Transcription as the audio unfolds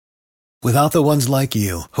Without the ones like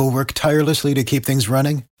you, who work tirelessly to keep things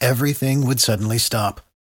running, everything would suddenly stop.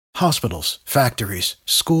 Hospitals, factories,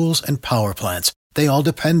 schools, and power plants, they all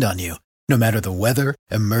depend on you. No matter the weather,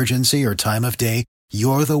 emergency, or time of day,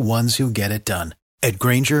 you're the ones who get it done. At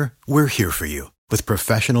Grainger, we're here for you with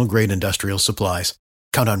professional-grade industrial supplies.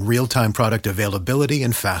 Count on real-time product availability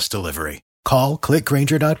and fast delivery. Call,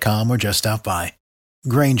 clickgrainger.com, or just stop by.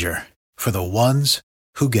 Grainger, for the ones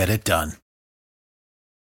who get it done.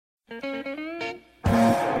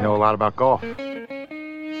 You know a lot about golf. Well,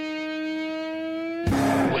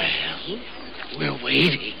 we're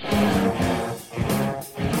waiting.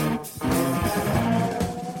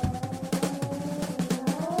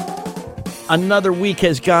 Another week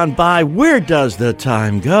has gone by. Where does the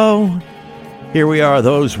time go? Here we are,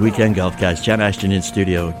 those weekend golf guys. John Ashton in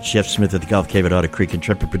studio, Jeff Smith at the Golf Cave at Otter Creek, and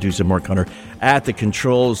intrepid producer Mark Hunter at the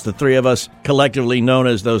controls. The three of us collectively known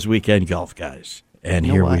as those weekend golf guys. And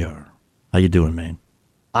here we are. How you doing, man?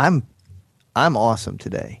 I'm awesome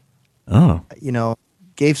today. Oh.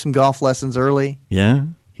 Gave some golf lessons early. Yeah?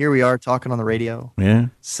 Here we are talking on the radio. Yeah?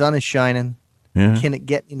 Sun is shining. Yeah? Can it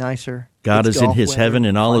get any nicer? God It's is in golf his weather. heaven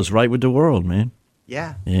and all is right with the world, man.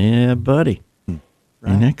 Yeah. Yeah, buddy. Right.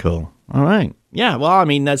 Isn't that cool? All right. Yeah, well, I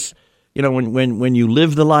mean, that's, when you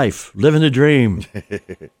live the life, living the dream,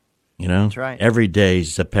 That's right. every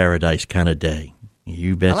day's a paradise kind of day.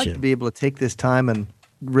 You betcha. I like to be able to take this time and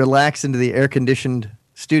relax into the air-conditioned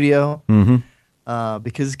studio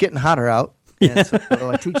because it's getting hotter out. And so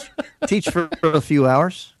I teach for a few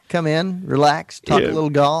hours, come in, relax, talk a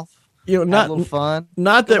little golf, have a little fun.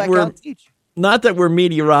 Not that we're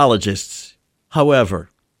meteorologists.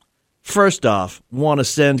 However, first off, want to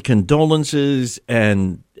send condolences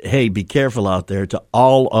and, hey, be careful out there to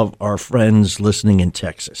all of our friends listening in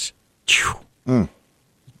Texas.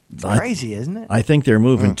 It's crazy, isn't it? I think they're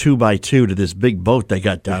moving 2 by 2 to this big boat they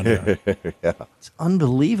got down there. Yeah. It's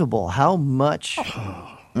unbelievable how much.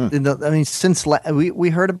 Since we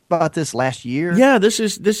heard about this last year. Yeah, this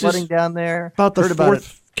is flooding down there. About the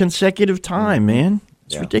fourth consecutive time, man.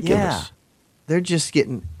 It's ridiculous. Yeah. They're just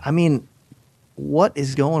getting. What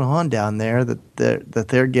is going on down there that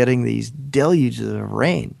they're getting these deluges of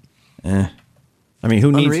rain?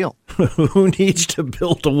 Who needs to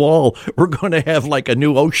build a wall? We're going to have like a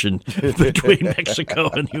new ocean between Mexico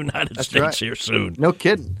and the United States here soon. No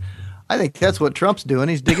kidding. I think that's what Trump's doing.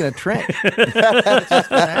 He's digging a trench. That's what's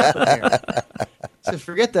going to happen here. So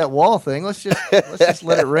forget that wall thing. Let's just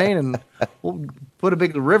let it rain and we'll put a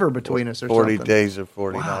big river between us or 40 something. 40 days or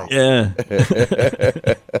 40 nights.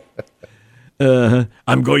 Yeah.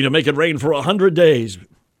 I'm going to make it rain for 100 days.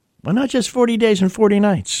 Why not just 40 days and 40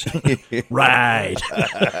 nights? Right.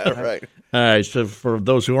 Right. All right. So for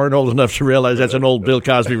those who aren't old enough to realize that's an old Bill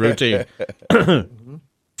Cosby routine.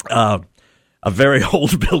 A very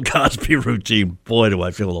old Bill Cosby routine. Boy, do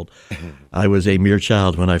I feel old. I was a mere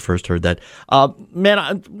child when I first heard that. Man,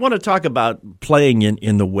 I want to talk about playing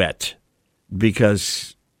in the wet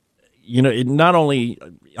because, it not only,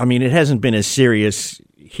 it hasn't been as serious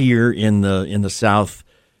here in the South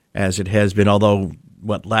as it has been, although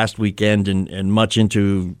last weekend and much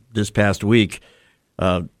into this past week,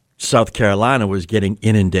 South Carolina was getting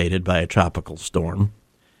inundated by a tropical storm.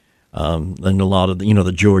 And a lot of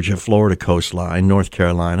the Georgia, Florida coastline, North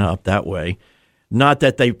Carolina, up that way. Not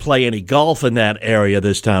that they play any golf in that area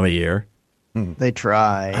this time of year. They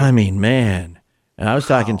try. Man. And I was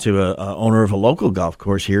talking to a owner of a local golf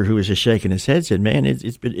course here who was just shaking his head, said, man,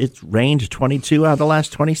 it's rained 22 out of the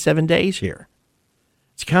last 27 days here.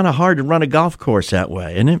 It's kind of hard to run a golf course that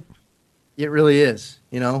way, isn't it? It really is.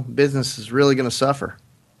 Business is really going to suffer.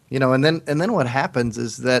 And then what happens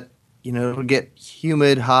is that it'll get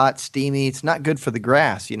humid, hot, steamy. It's not good for the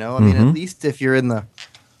grass, at least if you're in the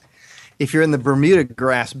Bermuda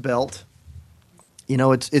grass belt,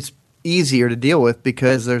 it's easier to deal with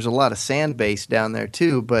because there's a lot of sand base down there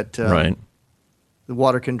too, but right. The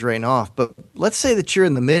water can drain off. But let's say that you're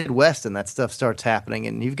in the Midwest and that stuff starts happening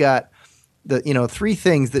and you've got the three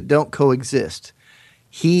things that don't coexist: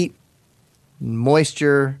 heat,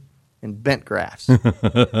 moisture, and bent grass.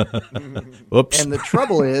 Oops. And the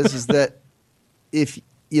trouble is that if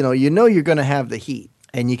you're going to have the heat,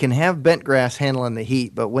 and you can have bent grass handling the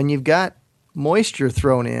heat, but when you've got moisture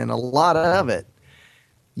thrown in, a lot of it,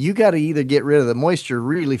 you got to either get rid of the moisture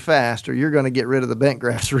really fast, or you're going to get rid of the bent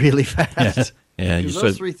grass really fast. Yeah.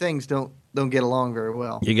 Those three things don't get along very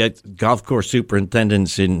well. You got golf course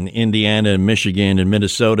superintendents in Indiana and Michigan and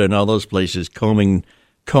Minnesota and all those places combing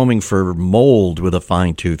for mold with a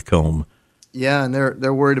fine-tooth comb. Yeah, and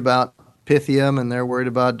they're worried about Pythium, and they're worried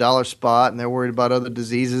about dollar spot, and they're worried about other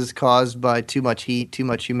diseases caused by too much heat, too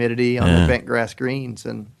much humidity on the bent grass greens.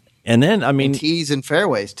 And And then, I mean, and tees and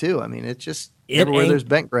fairways too. I mean, it's just everywhere there's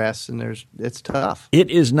bent grass and it's tough.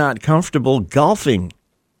 It is not comfortable golfing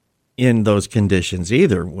in those conditions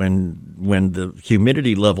either. When the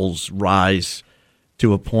humidity levels rise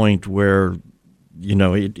to a point where,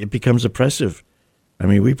 it becomes oppressive. I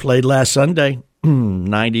mean, we played last Sunday,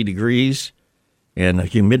 90 degrees, and a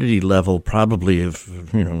humidity level probably of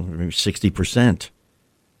 60%.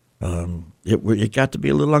 It got to be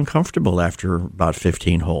a little uncomfortable after about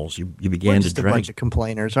 15 holes. You began We're to just drag. a bunch of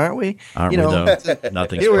complainers, aren't we? Aren't we, though?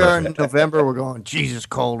 Nothing's Here we are perfect. in November. We're going, Jesus,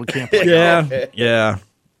 cold. We can't play golf. Yeah.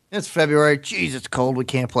 It's February. Jeez, it's cold. We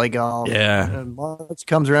can't play golf. Yeah. And March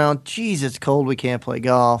comes around. Jeez, it's cold. We can't play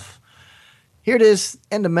golf. Here it is,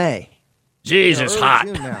 end of May. Jesus, Early hot.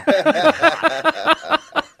 June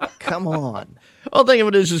now. Come on. Well, the thing of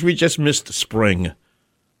it is we just missed spring.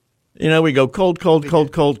 We go cold, cold,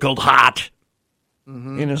 cold, cold, cold, hot.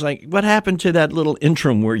 Mm-hmm. And it's like, what happened to that little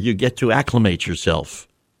interim where you get to acclimate yourself?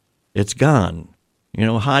 It's gone.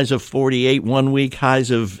 Highs of 48 one week,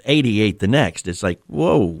 highs of 88 the next. It's like,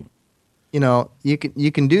 whoa. You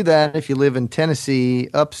can do that if you live in Tennessee,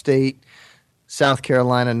 upstate, South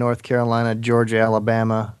Carolina, North Carolina, Georgia,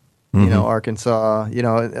 Alabama, Arkansas, up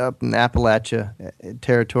in Appalachia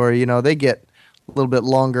territory. They get a little bit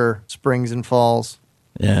longer springs and falls.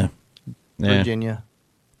 Yeah. Virginia.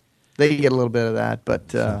 They get a little bit of that,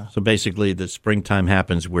 but so basically the springtime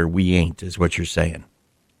happens where we ain't, is what you're saying.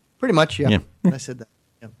 Pretty much, yeah. I said that.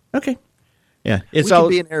 Yeah. Okay. Yeah. We could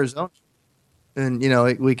be in Arizona, and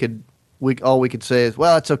all we could say is,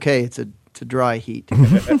 well, it's okay. It's a dry heat.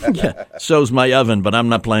 Yeah. So's my oven, but I'm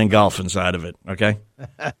not playing golf inside of it. Okay.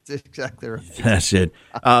 That's exactly right. That's it.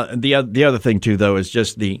 The other thing too, though, is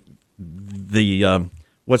just the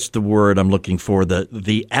what's the word I'm looking for?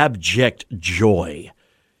 The abject joy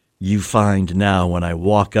you find now when I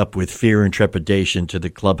walk up with fear and trepidation to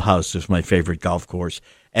the clubhouse of my favorite golf course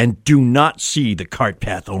and do not see the cart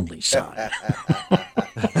path only sign.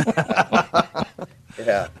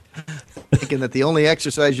 Yeah. Thinking that the only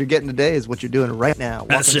exercise you're getting today is what you're doing right now.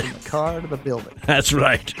 That's walking it. from the car to the building. That's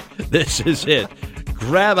right. This is it.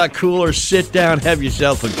 Grab a cooler, sit down, have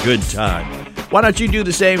yourself a good time. Why don't you do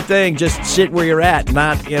the same thing? Just sit where you're at,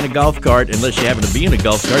 not in a golf cart, unless you happen to be in a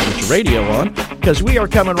golf cart with your radio on, because we are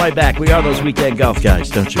coming right back. We are those weekend golf guys,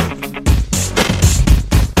 don't you?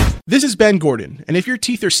 This is Ben Gordon, and if your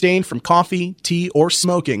teeth are stained from coffee, tea, or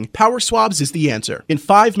smoking, Power Swabs is the answer. In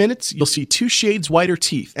 5 minutes, you'll see 2 shades whiter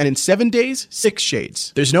teeth, and in 7 days, 6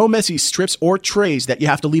 shades. There's no messy strips or trays that you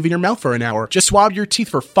have to leave in your mouth for an hour. Just swab your teeth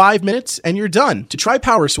for 5 minutes, and you're done. To try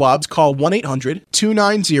Power Swabs, call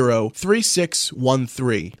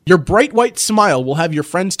 1-800-290-3613. Your bright white smile will have your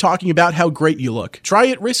friends talking about how great you look. Try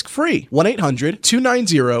it risk-free.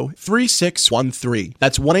 1-800-290-3613.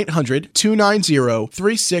 That's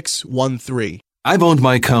 1-800-290-3613. I've owned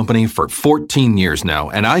my company for 14 years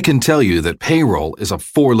now, and I can tell you that payroll is a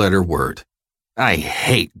 4-letter word. I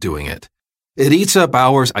hate doing it. It eats up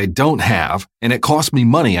hours I don't have, and it costs me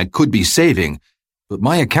money I could be saving, but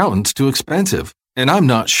my accountant's too expensive, and I'm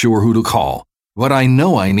not sure who to call. But I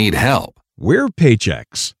know I need help. We're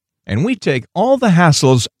Paychex, and we take all the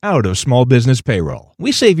hassles out of small business payroll.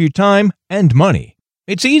 We save you time and money.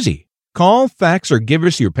 It's easy. Call, fax, or give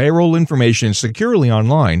us your payroll information securely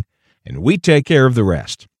online, and we take care of the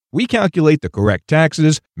rest. We calculate the correct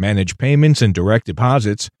taxes, manage payments and direct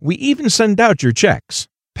deposits. We even send out your checks.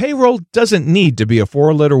 Payroll doesn't need to be a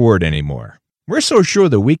 4-letter word anymore. We're so sure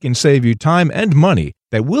that we can save you time and money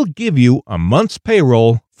that we'll give you a month's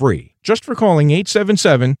payroll free. Just for calling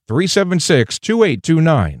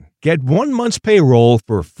 877-376-2829. Get 1 month's payroll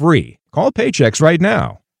for free. Call Paychex right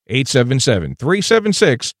now.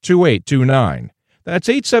 877-376-2829. That's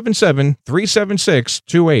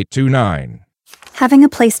 877-376-2829. Having a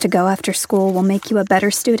place to go after school will make you a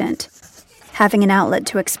better student. Having an outlet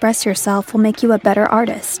to express yourself will make you a better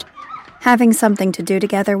artist. Having something to do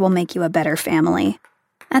together will make you a better family.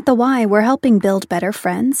 At The Y, we're helping build better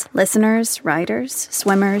friends, listeners, writers,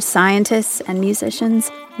 swimmers, scientists, and musicians,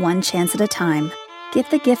 one chance at a time. Give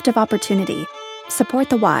the gift of opportunity.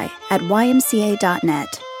 Support The Y at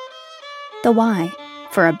ymca.net. The Y,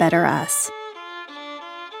 for a better us.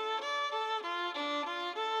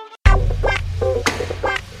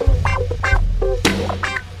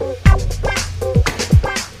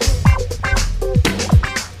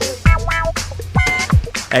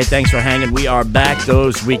 Hey, thanks for hanging. We are back.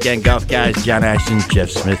 Those weekend golf guys, John Ashton, Jeff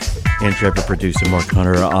Smith, intrepid producer Mark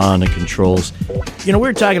Hunter on the controls. We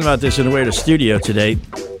were talking about this on the way to the studio today.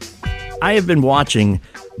 I have been watching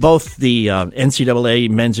both the NCAA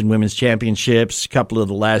men's and women's championships, a couple of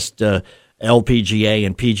the last LPGA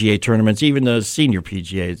and PGA tournaments, even the senior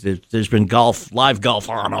PGAs. There's been live golf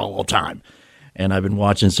on all the time, and I've been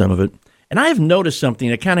watching some of it. And I have noticed something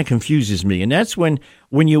that kind of confuses me, and that's when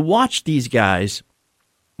you watch these guys,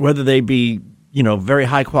 whether they be, very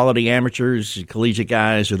high-quality amateurs, collegiate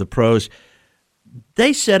guys, or the pros,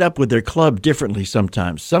 they set up with their club differently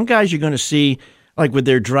sometimes. Some guys you're going to see, like with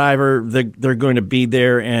their driver, they're going to be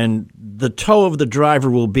there, and the toe of the driver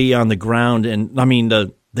will be on the ground, and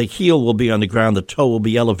the heel will be on the ground, the toe will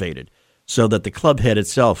be elevated, so that the club head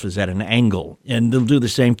itself is at an angle. And they'll do the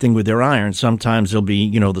same thing with their iron. Sometimes they'll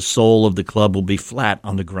be, the sole of the club will be flat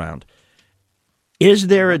on the ground. Is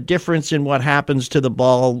there a difference in what happens to the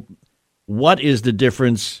ball? What is the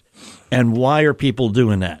difference, and why are people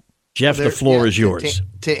doing that? Jeff, the floor is yours.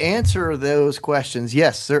 To answer those questions,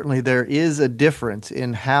 yes, certainly there is a difference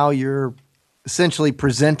in how you're essentially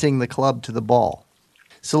presenting the club to the ball.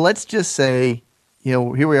 So let's just say, here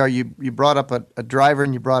we are, you brought up a driver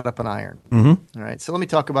and you brought up an iron. Mm-hmm. All right, so let me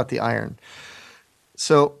talk about the iron.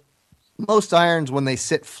 So most irons, when they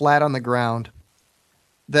sit flat on the ground,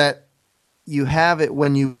 that you have it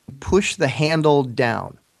when you push the handle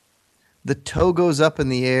down, the toe goes up in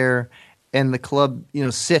the air and the club,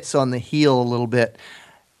 sits on the heel a little bit.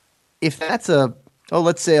 If that's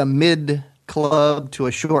let's say a mid club to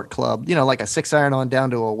a short club, like a 6-iron on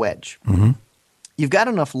down to a wedge. Mm-hmm. You've got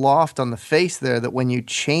enough loft on the face there that when you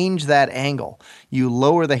change that angle, you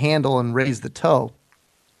lower the handle and raise the toe,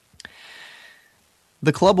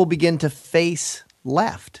 the club will begin to face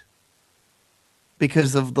left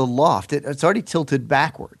because of the loft. It's already tilted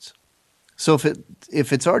backwards. So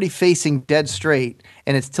if it's already facing dead straight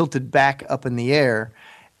and it's tilted back up in the air,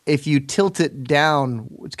 if you tilt it down,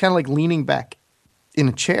 it's kind of like leaning back in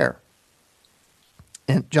a chair.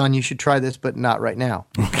 And John, you should try this, but not right now.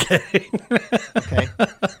 Okay. Okay.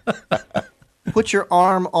 Put your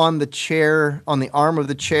arm on the chair, on the arm of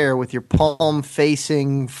the chair with your palm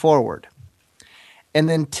facing forward. And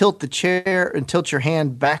then tilt the chair and tilt your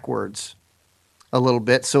hand backwards a little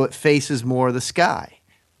bit so it faces more the sky,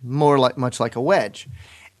 much like a wedge.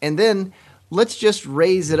 And then let's just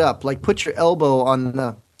raise it up. Like put your elbow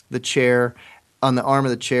on the chair, on the arm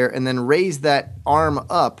of the chair, and then raise that arm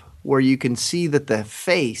up where you can see that the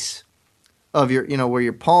face of your, where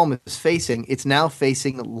your palm is facing, it's now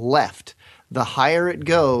facing left. The higher it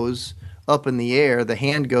goes up in the air, the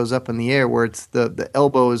hand goes up in the air where it's the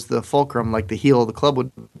elbow is the fulcrum, like the heel of the club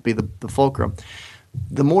would be the fulcrum.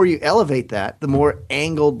 The more you elevate that, the more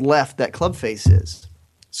angled left that club face is.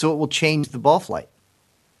 So it will change the ball flight.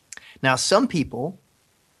 Now, some people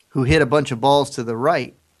who hit a bunch of balls to the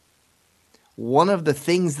right, one of the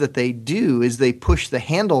things that they do is they push the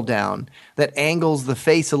handle down that angles the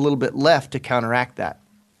face a little bit left to counteract that.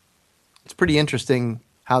 It's pretty interesting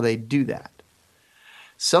how they do that.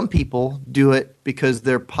 Some people do it because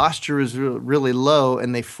their posture is really low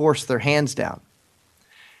and they force their hands down.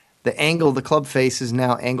 The angle of the club face is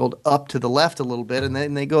now angled up to the left a little bit, and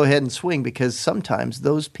then they go ahead and swing because sometimes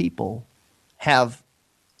those people have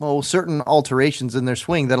certain alterations in their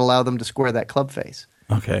swing that allow them to square that club face.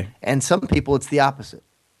 Okay. And some people, it's the opposite.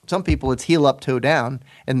 Some people, it's heel up, toe down,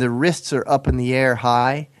 and the wrists are up in the air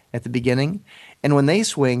high at the beginning. And when they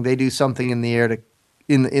swing, they do something in the air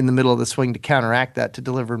in the middle of the swing to counteract that, to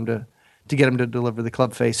deliver them to get them to deliver the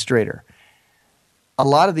club face straighter. A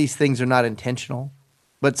lot of these things are not intentional,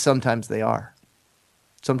 but sometimes they are.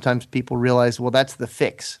 Sometimes people realize, well, that's the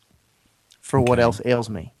fix for what else ails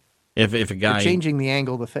me. If a guy they're changing the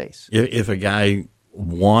angle of the face. If a guy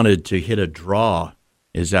wanted to hit a draw,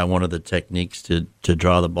 is that one of the techniques to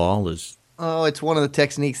draw the ball? It's one of the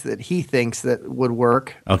techniques that he thinks that would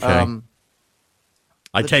work. Okay.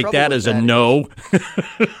 I take that as a no.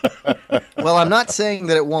 Well, I'm not saying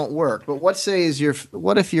that it won't work, but what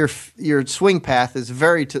if your swing path is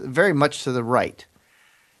very much to the right?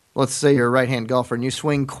 Let's say you're a right-hand golfer and you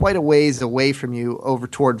swing quite a ways away from you over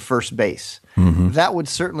toward first base. Mm-hmm. That would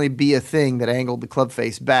certainly be a thing that angled the club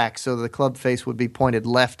face back, so the club face would be pointed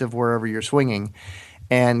left of wherever you're swinging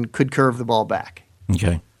and could curve the ball back.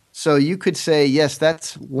 Okay. So you could say, yes,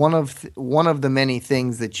 that's one of the many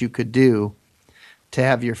things that you could do to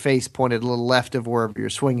have your face pointed a little left of wherever you're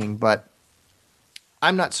swinging, but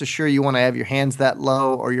I'm not so sure you want to have your hands that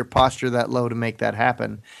low or your posture that low to make that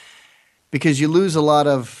happen, because you lose a lot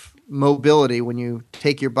of mobility when you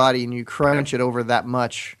take your body and you crunch it over that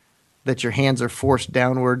much that your hands are forced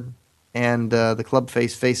downward and the club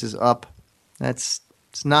face faces up. It's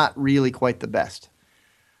not really quite the best.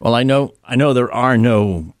 Well, I know there are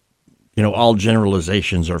no, all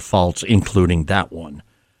generalizations are false, including that one.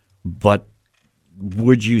 But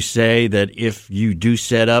would you say that if you do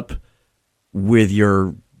set up with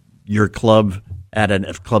your your club at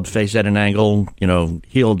a club face at an angle,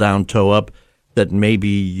 heel down, toe up, that maybe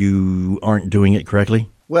you aren't doing it correctly?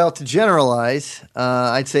 Well, to generalize,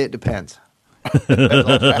 I'd say it depends.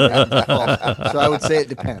 So I would say it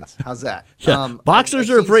depends. How's that? Yeah. Boxers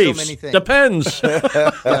or briefs? So depends.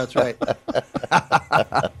 Yeah, that's right.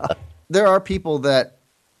 There are people that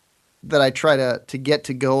I try to get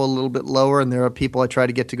to go a little bit lower, and there are people I try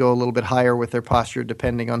to get to go a little bit higher with their posture,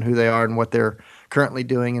 depending on who they are and what they're currently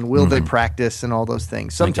doing, and will they practice and all those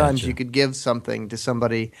things. Sometimes you could give something to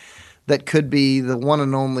somebody that could be the one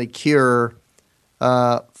and only cure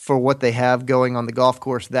for what they have going on the golf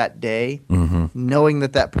course that day, knowing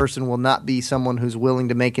that person will not be someone who's willing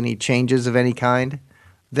to make any changes of any kind.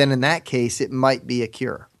 Then in that case, it might be a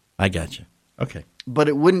cure. I got you. Okay. But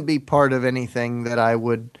it wouldn't be part of anything that I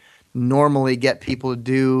would normally get people to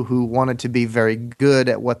do who wanted to be very good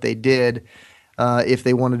at what they did if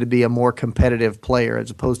they wanted to be a more competitive player, as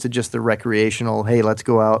opposed to just the recreational, hey, let's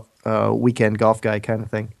go out, weekend golf guy kind of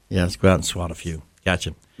thing. Yeah, let's go out and swat a few.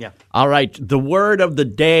 Gotcha. Yeah. All right. The word of the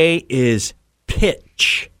day is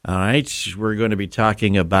pitch. All right. We're going to be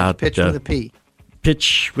talking about pitch with a P.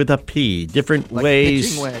 Pitch with a P. Different like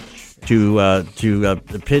ways to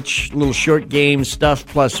pitch, little short game stuff,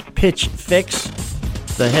 plus pitch fix.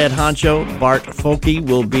 The head honcho, Bart Fokke,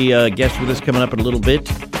 will be a guest with us coming up in a little bit.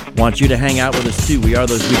 Want you to hang out with us, too. We are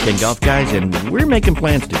those weekend golf guys, and we're making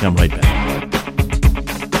plans to come right back.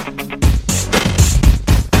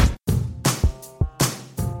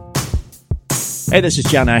 Hey, this is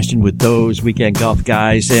John Ashton with those weekend golf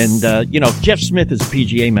guys. And, Jeff Smith is a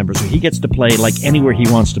PGA member, so he gets to play like anywhere he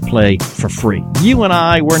wants to play for free. You and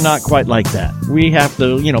I, we're not quite like that. We have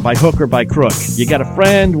to, by hook or by crook. You got a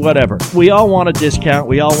friend, whatever. We all want a discount.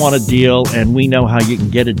 We all want a deal, and we know how you can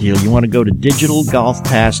get a deal. You want to go to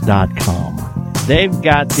digitalgolfpass.com. They've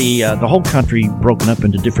got the whole country broken up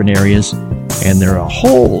into different areas, and there are a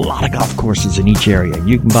whole lot of golf courses in each area.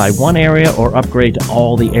 You can buy one area or upgrade to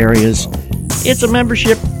all the areas. It's a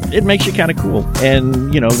membership. It makes you kind of cool.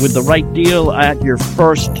 And, with the right deal at your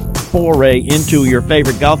first foray into your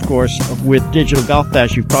favorite golf course with Digital Golf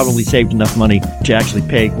Pass, you've probably saved enough money to actually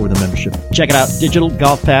pay for the membership. Check it out,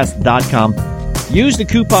 digitalgolfpass.com. Use the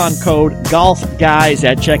coupon code GOLFGUYS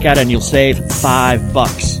at checkout and you'll save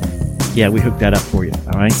 $5. Yeah, we hooked that up for you,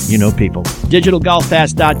 all right? You know people.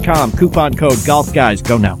 digitalgolfpass.com, coupon code GOLFGUYS.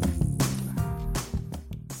 Go now.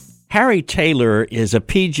 Harry Taylor is a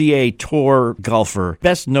PGA Tour golfer,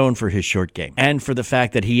 best known for his short game and for the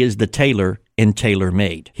fact that he is the tailor in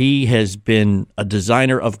TaylorMade. He has been a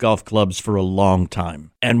designer of golf clubs for a long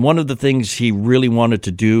time. And one of the things he really wanted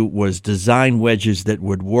to do was design wedges that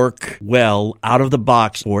would work well out of the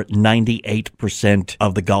box for 98%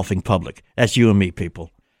 of the golfing public. That's you and me,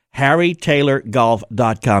 people.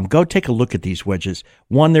 HarryTaylorGolf.com. Go take a look at these wedges.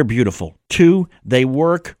 One, they're beautiful. Two, they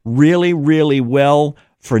work really, really well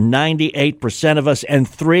for 98% of us. And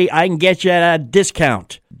three, I can get you at a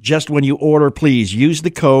discount. Just when you order, please use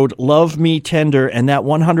the code LOVEMeTender, and that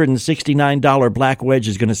 $169 black wedge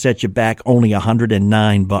is going to set you back only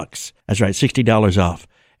 $109. That's right, $60 off.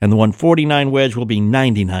 And the $149 wedge will be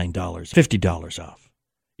 $99, $50 off.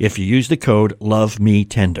 If you use the code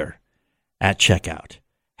LOVEMeTender at checkout.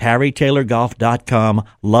 HarryTaylorGolf.com.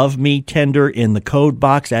 Love Me Tender in the code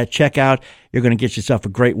box at checkout. You're going to get yourself a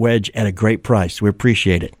great wedge at a great price. We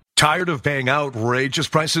appreciate it. Tired of paying outrageous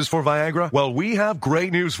prices for Viagra? Well, we have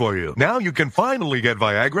great news for you. Now you can finally get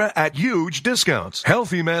Viagra at huge discounts.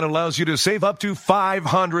 Healthy Man allows you to save up to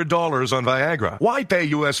 $500 on Viagra. Why pay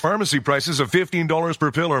U.S. pharmacy prices of $15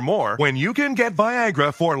 per pill or more when you can get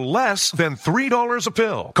Viagra for less than $3 a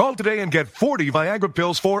pill? Call today and get 40 Viagra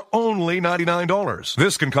pills for only $99.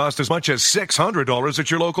 This can cost as much as $600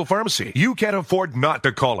 at your local pharmacy. You can't afford not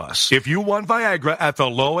to call us. If you want Viagra at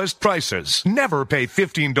the lowest prices, never pay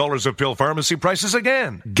 $15 a pill pharmacy prices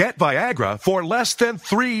again. Get Viagra for less than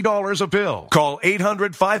 $3 a pill. Call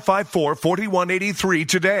 800-554-4183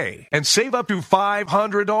 today and save up to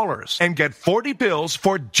 $500 and get 40 pills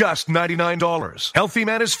for just $99. Healthy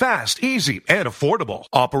Man is fast, easy, and affordable.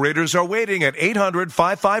 Operators are waiting at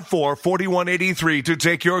 800-554-4183 to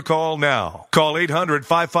take your call now. Call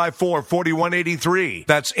 800-554-4183.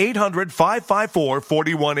 That's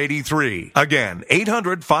 800-554-4183. Again,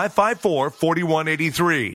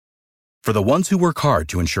 800-554-4183. For the ones who work hard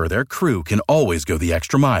to ensure their crew can always go the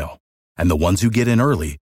extra mile, and the ones who get in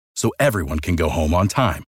early so everyone can go home on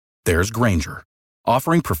time, there's Grainger,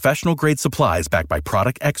 offering professional-grade supplies backed by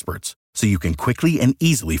product experts so you can quickly and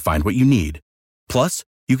easily find what you need. Plus,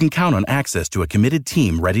 you can count on access to a committed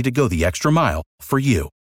team ready to go the extra mile for you.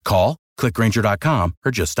 Call, click Grainger.com,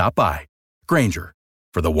 or just stop by. Grainger,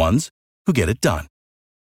 for the ones who get it done.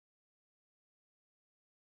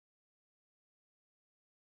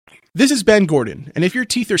 This is Ben Gordon, and if your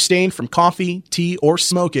teeth are stained from coffee, tea, or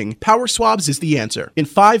smoking, Power Swabs is the answer. In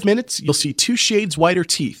 5 minutes, you'll see 2 shades whiter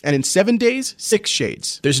teeth, and in 7 days, 6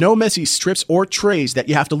 shades. There's no messy strips or trays that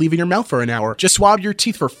you have to leave in your mouth for an hour. Just swab your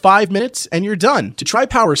teeth for 5 minutes, and you're done. To try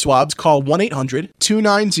Power Swabs, call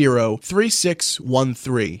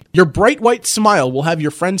 1-800-290-3613. Your bright white smile will have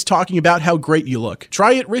your friends talking about how great you look.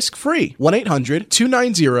 Try it risk-free.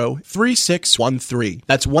 1-800-290-3613.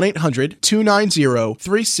 That's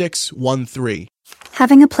 1-800-290-3613.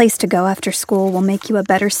 Having a place to go after school will make you a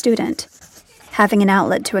better student. Having an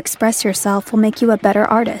outlet to express yourself will make you a better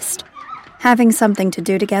artist. Having something to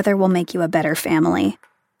do together will make you a better family.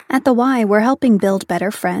 At The Y, we're helping build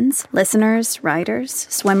better friends, listeners, writers,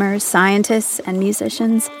 swimmers, scientists, and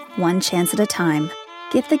musicians, one chance at a time.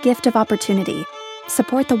 Give the gift of opportunity.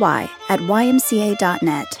 Support The Y at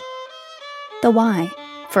ymca.net. The Y,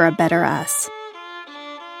 for a better us.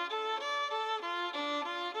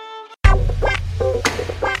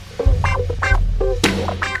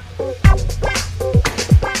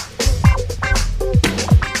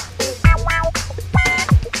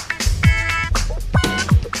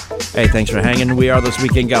 Hey, thanks for hanging. We are This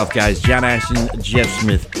Weekend Golf Guys. John Ashton, Jeff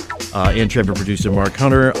Smith, intrepid producer Mark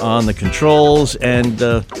Hunter on the controls. And,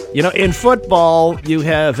 in football, you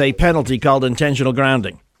have a penalty called intentional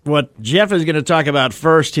grounding. What Jeff is going to talk about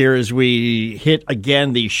first here as we hit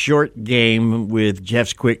again the short game with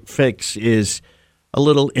Jeff's quick fix is a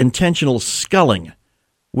little intentional sculling,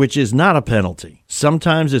 which is not a penalty.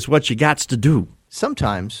 Sometimes it's what you gots to do.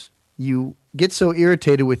 Sometimes you get so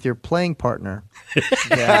irritated with your playing partner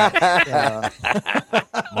that,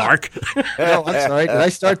 Mark? No, I'm sorry. Did I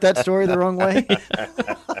start that story the wrong way?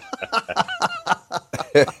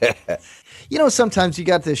 Sometimes you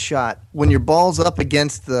got this shot when your ball's up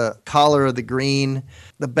against the collar of the green,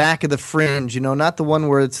 the back of the fringe, not the one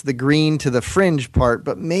where it's the green to the fringe part,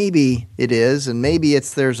 but maybe it is, and maybe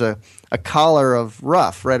there's a collar of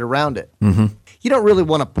rough right around it. Mm-hmm. You don't really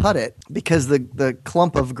want to putt it because the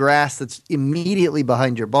clump of grass that's immediately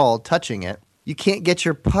behind your ball touching it, you can't get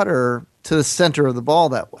your putter to the center of the ball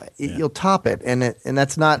that way. You'll top it, and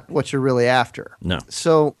that's not what you're really after. No.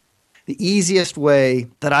 So the easiest way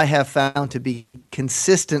that I have found to be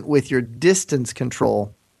consistent with your distance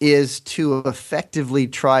control is to effectively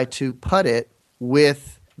try to putt it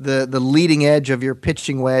with the leading edge of your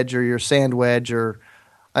pitching wedge or your sand wedge, or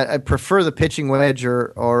I prefer the pitching wedge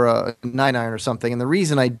or a 9-iron or something. And the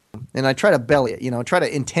reason I try to belly it, try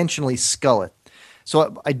to intentionally scull it.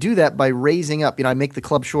 So I do that by raising up. I make the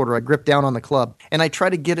club shorter. I grip down on the club, and I try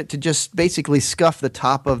to get it to just basically scuff the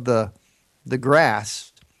top of the grass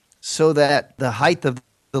so that the height of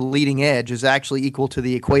the leading edge is actually equal to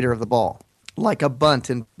the equator of the ball, like a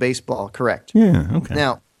bunt in baseball, correct? Yeah, okay.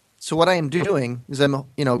 Now, so what I am doing is I'm,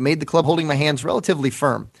 made the club holding my hands relatively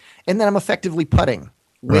firm, and then I'm effectively putting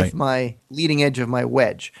with my leading edge of my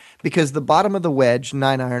wedge, because the bottom of the wedge,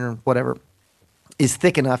 9-iron or whatever, is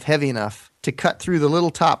thick enough, heavy enough to cut through the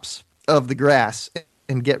little tops of the grass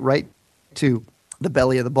and get right to the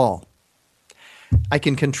belly of the ball. I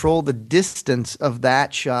can control the distance of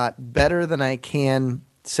that shot better than I can,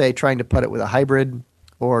 say, trying to putt it with a hybrid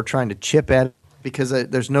or trying to chip at it, because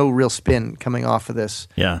there's no real spin coming off of this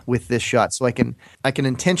with this shot. So I can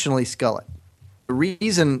intentionally scull it. The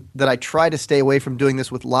reason that I try to stay away from doing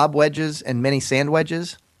this with lob wedges and many sand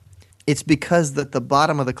wedges, it's because the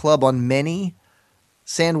bottom of the club on many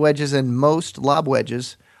sand wedges and most lob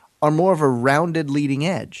wedges are more of a rounded leading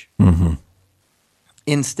edge. Mm-hmm.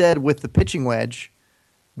 Instead, with the pitching wedge,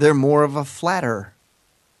 they're more of a flatter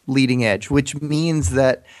leading edge, which means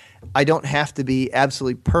that I don't have to be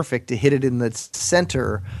absolutely perfect to hit it in the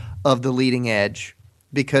center of the leading edge,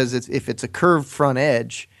 because if it's a curved front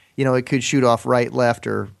edge, it could shoot off right, left,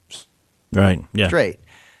 or straight.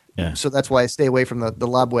 Yeah. So that's why I stay away from the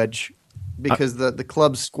lob wedge, because the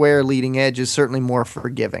club's square leading edge is certainly more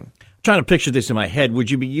forgiving. Trying to picture this in my head. Would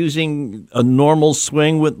you be using a normal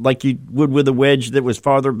swing like you would with a wedge that was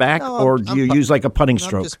farther back, or do you use like a putting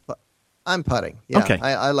stroke? I'm putting. Yeah. Okay.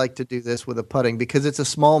 I like to do this with a putting because it's a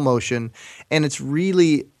small motion, and it's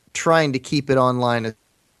really trying to keep it on line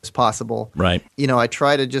as possible. Right. I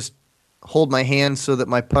try to just hold my hands so that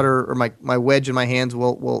my putter or my wedge in my hands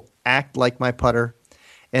will act like my putter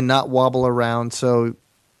and not wobble around.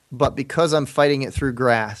 But because I'm fighting it through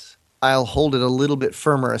grass, I'll hold it a little bit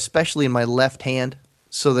firmer, especially in my left hand,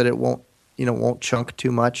 so that it won't chunk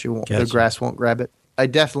too much. The grass won't grab it. I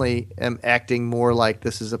definitely am acting more like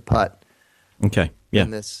this is a putt. Okay. Yeah.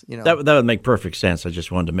 That would make perfect sense. I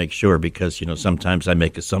just wanted to make sure, because sometimes I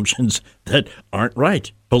make assumptions that aren't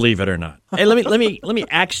right, believe it or not. Hey, let me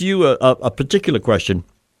ask you a particular question.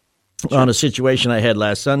 on a situation I had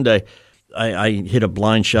last Sunday. I hit a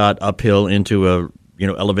blind shot uphill into a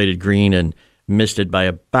elevated green and missed it by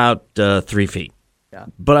about 3 feet. Yeah.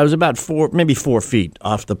 But I was about 4 feet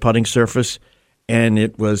off the putting surface, and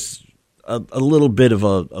it was a little bit of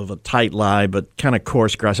a tight lie, but kind of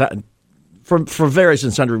coarse grass. For various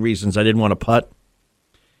and sundry reasons, I didn't want to putt,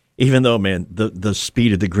 even though, man, the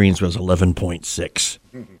speed of the greens was 11.6.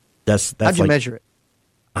 That's How'd you measure it?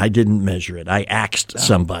 I didn't measure it. I asked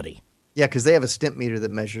somebody. Yeah, because they have a stimp meter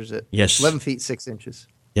that measures it. Yes. 11 feet, 6 inches.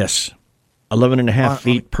 Yes. 11 and a half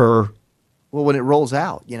feet per. Well, when it rolls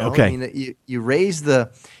out, Okay. I mean, you raise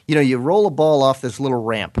you roll a ball off this little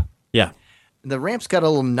ramp. Yeah. The ramp's got a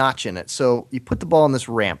little notch in it. So you put the ball in this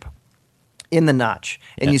ramp, in the notch,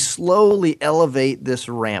 and you slowly elevate this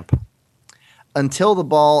ramp until the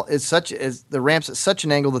ball is the ramp's at such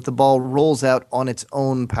an angle that the ball rolls out on its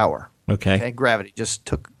own power. Okay. Gravity just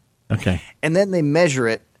took. Okay. And then they measure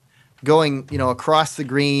it going, across the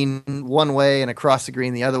green one way and across the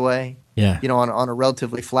green the other way. Yeah. On a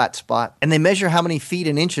relatively flat spot. And they measure how many feet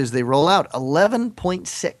and inches they roll out. 11.6.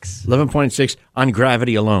 11.6 on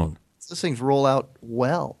gravity alone. Those things roll out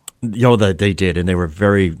well. They did, and they were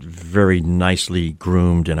very, very nicely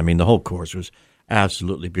groomed. And I mean, the whole course was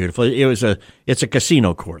absolutely beautiful. It's a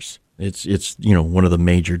casino course. It's one of the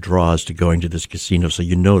major draws to going to this casino, so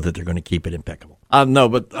you know that they're going to keep it impeccable. No,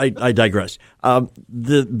 but I digress.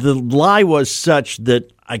 The lie was such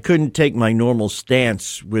that I couldn't take my normal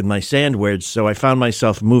stance with my sand wedge, so I found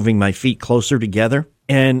myself moving my feet closer together,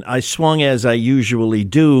 and I swung as I usually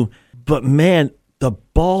do. But man, the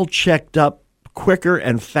ball checked up quicker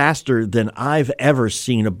and faster than I've ever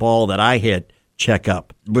seen a ball that I hit check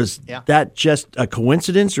up. Was that just a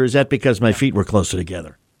coincidence, or is that because my feet were closer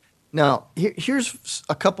together? Now, here's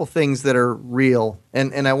a couple things that are real,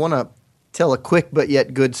 and I want to tell a quick but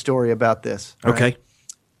yet good story about this. Okay.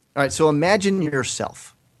 All right, so imagine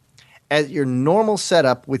yourself. At your normal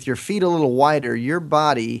setup with your feet a little wider, your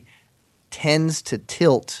body tends to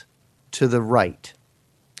tilt to the right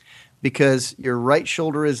because your right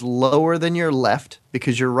shoulder is lower than your left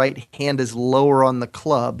because your right hand is lower on the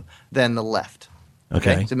club than the left.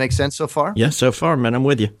 Okay. Does it make sense so far? Yeah, so far, man, I'm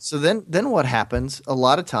with you. So then what happens a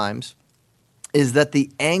lot of times is that the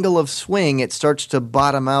angle of swing, it starts to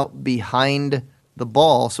bottom out behind the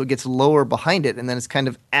ball, so it gets lower behind it, and then it's kind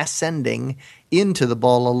of ascending into the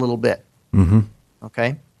ball a little bit. Mm-hmm.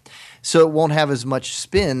 Okay? So it won't have as much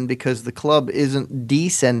spin because the club isn't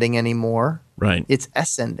descending anymore. Right. It's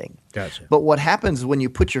ascending. Gotcha. But what happens when you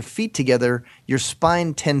put your feet together, your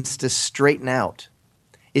spine tends to straighten out.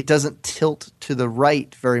 It doesn't tilt to the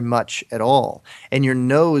right very much at all. And your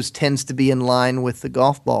nose tends to be in line with the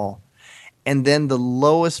golf ball. And then the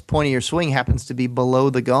lowest point of your swing happens to be below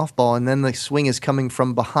the golf ball. And then the swing is coming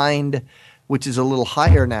from behind, which is a little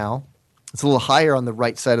higher now. It's a little higher on the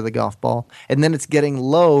right side of the golf ball. And then it's getting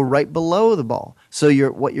low right below the ball. So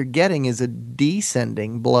what you're getting is a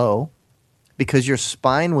descending blow because your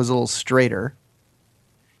spine was a little straighter.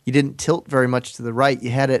 You didn't tilt very much to the right.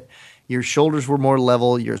 You had it. Your shoulders were more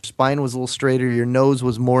level, your spine was a little straighter, your nose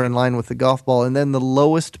was more in line with the golf ball, and then the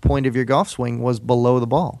lowest point of your golf swing was below the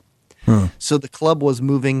ball. So the club was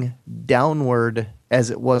moving downward as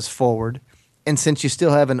it was forward. And since you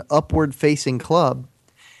still have an upward-facing club,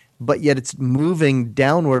 but yet it's moving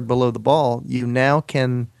downward below the ball, you now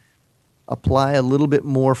can apply a little bit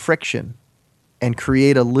more friction and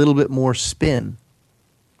create a little bit more spin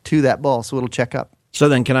to that ball so it'll check up. So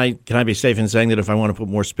then can I be safe in saying that if I want to put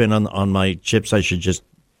more spin on my chips, I should just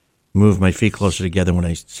move my feet closer together when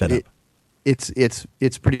I set up?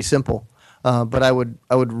 It's pretty simple. But I would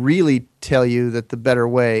really tell you that the better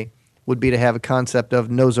way would be to have a concept of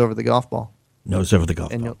nose over the golf ball. Nose over the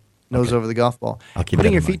golf ball. Nose over the golf ball. I'll keep Putting that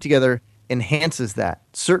in your feet mind. together enhances that.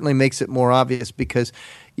 Certainly makes it more obvious because,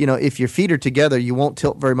 if your feet are together, you won't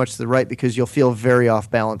tilt very much to the right because you'll feel very off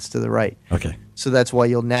balance to the right. Okay. So that's why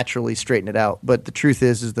you'll naturally straighten it out. But the truth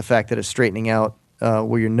is the fact that it's straightening out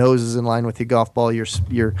where your nose is in line with your golf ball,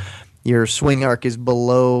 your swing arc is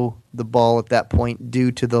below the ball at that point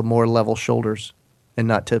due to the more level shoulders and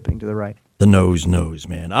not tipping to the right. The nose,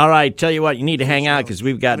 man. All right, tell you what, you need to hang out because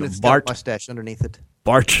we've got Bart mustache underneath it.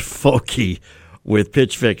 Bart Fokke with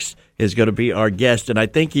Pitch Fix is going to be our guest, and I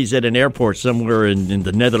think he's at an airport somewhere in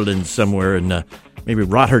the Netherlands, somewhere in maybe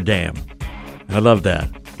Rotterdam. I love that.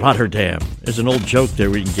 Rotterdam. There's an old joke there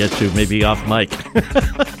we can get to, maybe off mic.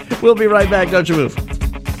 We'll be right back. Don't you move.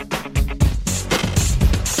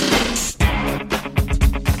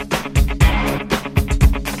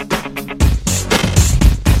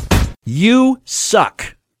 You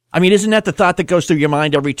suck. I mean, isn't that the thought that goes through your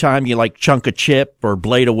mind every time you like chunk a chip or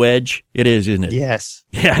blade a wedge? It is, isn't it? Yes.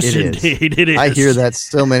 Yes, indeed, it is. I hear that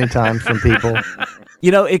so many times from people.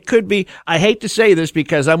 You know, it could be, I hate to say this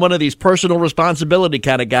because I'm one of these personal responsibility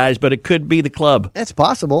kind of guys, but it could be the club. It's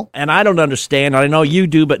possible. And I don't understand. I know you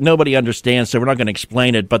do, but nobody understands, so we're not going to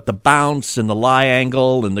explain it. But the bounce and the lie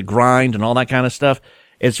angle and the grind and all that kind of stuff,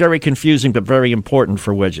 it's very confusing but very important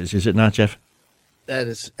for wedges. Is it not, Jeff? That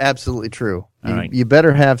is absolutely true. All right. You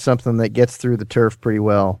better have something that gets through the turf pretty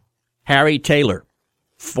well. Harry Taylor,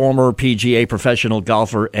 former PGA professional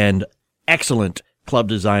golfer and excellent club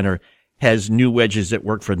designer, has new wedges that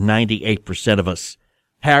work for 98% of us.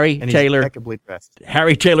 Harry Taylor, impeccably dressed.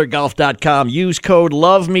 HarryTaylorGolf.com. Use code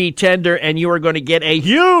LOVEMeTender and you are going to get a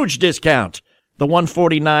huge discount. The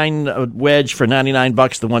 149 wedge for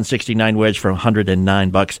 $99, the 169 wedge for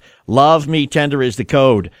 $109. Love Me Tender is the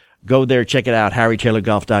code. Go there, check it out,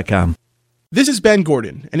 HarryTaylorGolf.com. This is Ben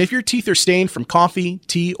Gordon, and if your teeth are stained from coffee,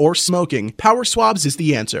 tea, or smoking, Power Swabs is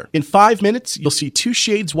the answer. In 5 minutes, you'll see 2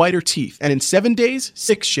 shades whiter teeth, and in 7 days,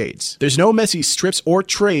 6 shades. There's no messy strips or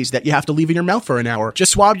trays that you have to leave in your mouth for an hour.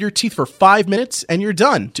 Just swab your teeth for 5 minutes, and you're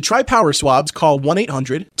done. To try Power Swabs, call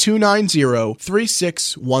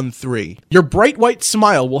 1-800-290-3613. Your bright white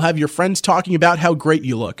smile will have your friends talking about how great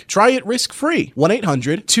you look. Try it risk-free.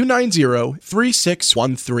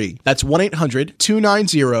 1-800-290-3613. That's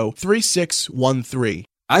 1-800-290-3613.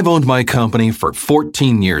 I've owned my company for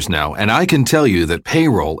 14 years now, and I can tell you that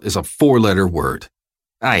payroll is a 4-letter word.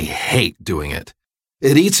 I hate doing it.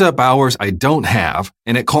 It eats up hours I don't have,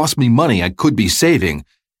 and it costs me money I could be saving.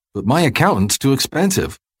 But my accountant's too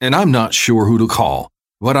expensive, and I'm not sure who to call.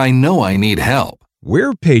 But I know I need help.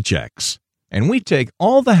 We're Paychex, and we take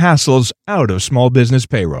all the hassles out of small business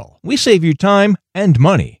payroll. We save you time and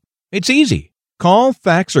money. It's easy. Call,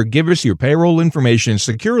 fax, or give us your payroll information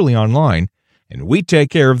securely online, and we take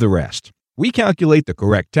care of the rest. We calculate the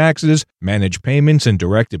correct taxes, manage payments and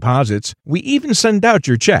direct deposits. We even send out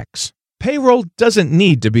your checks. Payroll doesn't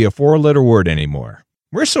need to be a 4-letter word anymore.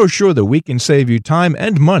 We're so sure that we can save you time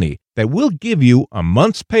and money that we'll give you a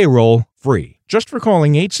month's payroll free. Just for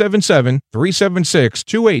calling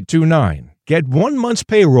 877-376-2829. Get 1 month's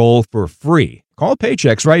payroll for free. Call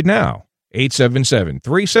Paychex right now.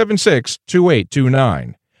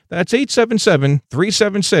 877-376-2829. That's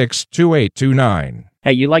 877-376-2829.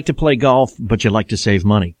 Hey, you like to play golf, but you like to save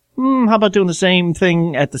money. How about doing the same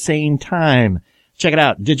thing at the same time? Check it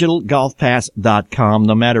out, digitalgolfpass.com.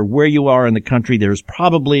 No matter where you are in the country, there's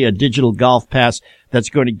probably a digital golf pass that's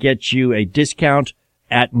going to get you a discount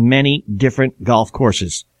at many different golf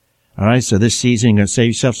courses. All right, so this season, you're going to save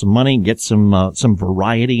yourself some money and get some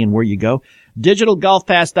variety in where you go.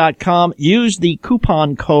 DigitalGolfPass.com. Use the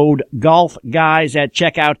coupon code GolfGuys at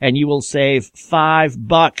checkout, and you will save $5.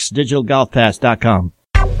 DigitalGolfPass.com.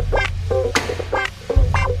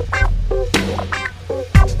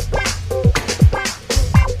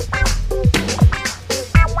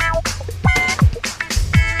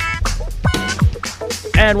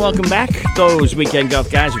 And welcome back, those Weekend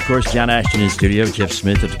Golf Guys. Of course, John Ashton in studio, Jeff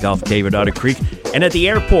Smith at the Golf Cave at Otter Creek, and at the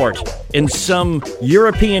airport in some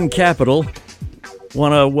European capital.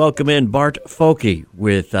 Want to welcome in Bart Fokke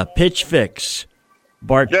with Pitch Fix.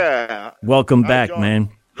 Bart, welcome back, John. man.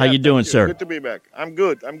 How you doing, sir? Good to be back. I'm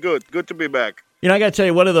good. Good to be back. You know, I got to tell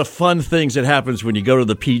you, one of the fun things that happens when you go to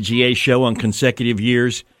the PGA show on consecutive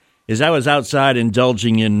years is I was outside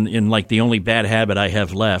indulging in like the only bad habit I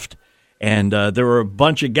have left. And there were a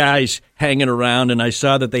bunch of guys hanging around, and I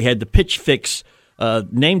saw that they had the Pitch Fix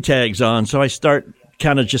name tags on. So I start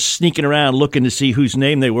kind of just sneaking around looking to see whose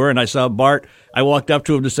name they were, and I saw Bart. I walked up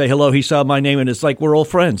to him to say hello. He saw my name, and it's like we're old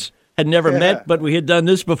friends. Had never met, but we had done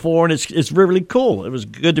this before, and it's really cool. It was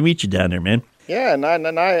good to meet you down there, man. Yeah, and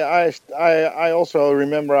I also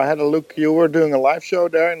remember I had a look. You were doing a live show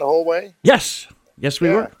there in the hallway. Yes, we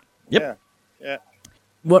were. Yep. Yeah.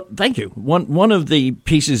 Well, thank you. One of the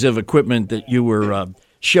pieces of equipment that you were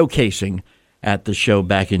showcasing at the show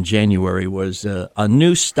back in January was a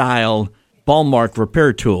new style ball mark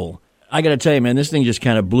repair tool. I got to tell you, man, this thing just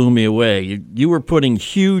kind of blew me away. You were putting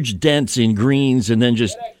huge dents in greens and then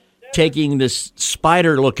just taking this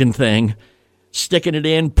spider-looking thing, sticking it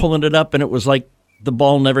in, pulling it up, and it was like the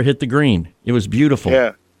ball never hit the green. It was beautiful.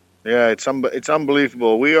 Yeah, it's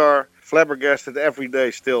unbelievable. We are flabbergasted every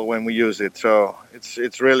day still when we use it. So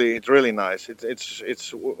it's really nice.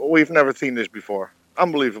 It's we've never seen this before.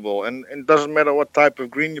 Unbelievable. And it doesn't matter what type of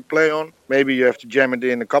green you play on. Maybe you have to jam it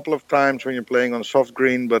in a couple of times when you're playing on a soft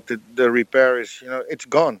green, but the repair is, it's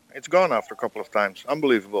gone. It's gone after a couple of times.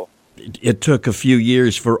 Unbelievable. It took a few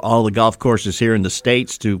years for all the golf courses here in the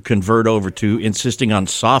States to convert over to insisting on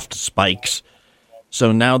soft spikes.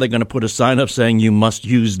 So now they're going to put a sign up saying you must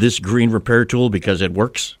use this green repair tool because it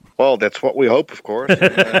works? Well, that's what we hope, of course.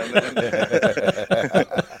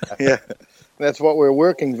 Yeah, that's what we're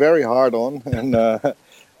working very hard on. Yeah,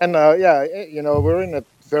 we're in a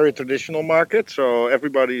very traditional market, so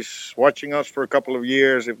everybody's watching us for a couple of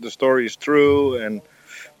years if the story is true, and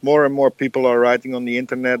more people are writing on the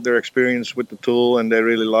internet their experience with the tool, and they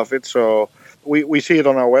really love it. So we see it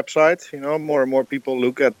on our website. More and more people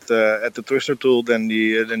look at the twister tool than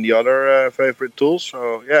the other favorite tools.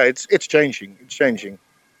 So yeah, it's changing. It's changing.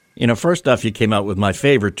 First off, you came out with my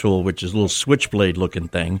favorite tool, which is a little switchblade looking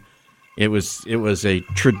thing. It was a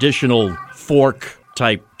traditional fork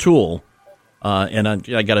type tool, and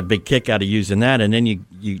I got a big kick out of using that. And then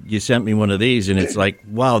you sent me one of these, and it's like,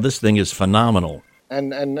 wow, this thing is phenomenal.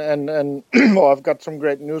 And well, I've got some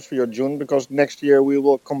great news for you, June, because next year we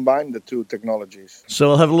will combine the two technologies.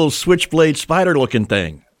 So I'll have a little switchblade spider looking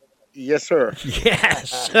thing. Yes, sir.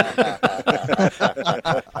 Yes.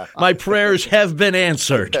 My prayers have been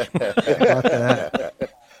answered.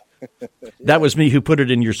 That was me who put it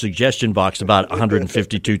in your suggestion box about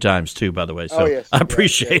 152 times, too, by the way. So yes. I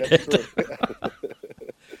appreciate it. True.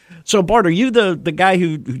 So, Bart, are you the guy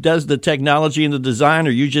who does the technology and the design,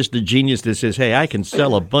 or are you just the genius that says, hey, I can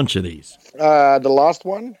sell a bunch of these? The last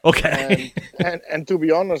one. Okay. And to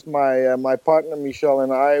be honest, my partner Michelle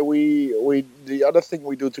and I, we the other thing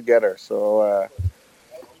we do together. So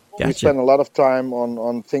Gotcha. We spend a lot of time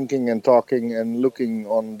on thinking and talking and looking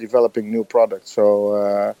on developing new products.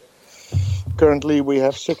 So currently we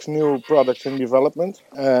have 6 new products in development,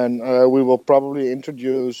 and we will probably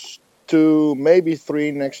introduce 2, maybe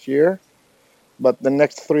 3 next year. But the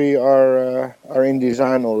next 3 are in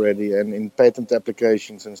design already and in patent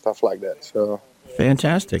applications and stuff like that. So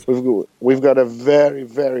fantastic. We've got a very,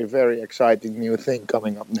 very, very exciting new thing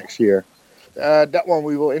coming up next year. That one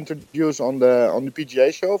we will introduce on the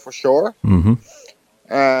PGA show for sure. Mm-hmm.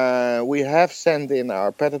 We have sent in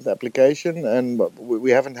our patent application, and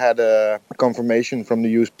we haven't had a confirmation from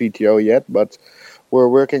the USPTO yet. But we're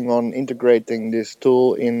working on integrating this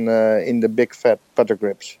tool in the big fat putter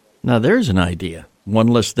grips. Now, there's an idea. One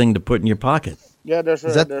less thing to put in your pocket. Yeah, there's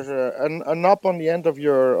a knob on the end of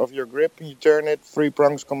your grip, and you turn it, 3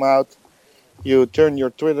 prongs come out. You turn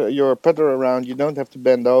your putter around. You don't have to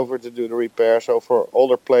bend over to do the repair. So for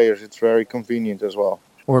older players, it's very convenient as well.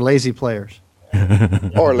 Or lazy players.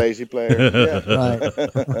 Or lazy players, yeah.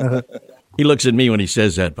 Right. He looks at me when he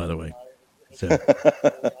says that, by the way. So.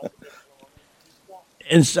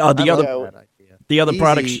 And the other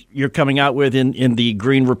products you're coming out with in the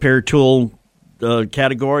green repair tool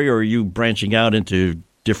category, or are you branching out into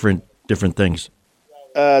different things?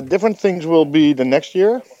 Different things will be the next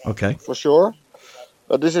year. Okay. For sure.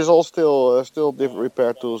 But this is all still different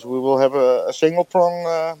repair tools. We will have a single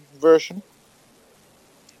prong version.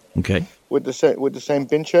 Okay. With the same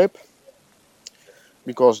pin shape.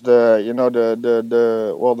 Because the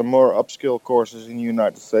more upscale courses in the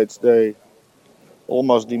United States, they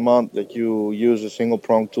almost demand that you use a single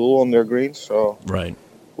prong tool on their greens. So right.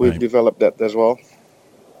 We've developed that as well.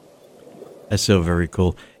 That's so very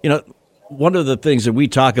cool. One of the things that we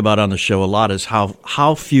talk about on the show a lot is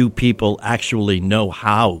how few people actually know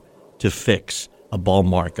how to fix a ball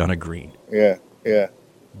mark on a green. Yeah.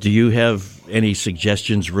 Do you have any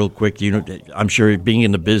suggestions real quick? I'm sure being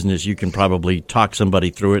in the business, you can probably talk somebody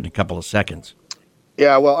through it in a couple of seconds.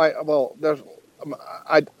 Yeah,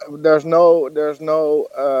 there's no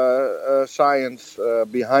science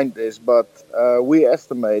behind this, but we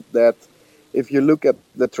estimate that if you look at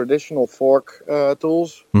the traditional fork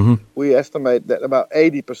tools, mm-hmm. we estimate that about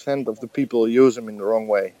 80% of the people use them in the wrong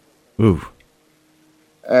way. Ooh.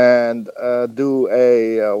 And do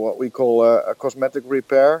what we call a cosmetic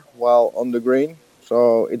repair while on the green.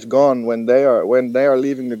 So it's gone when they are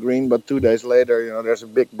leaving the green, but 2 days later, there's a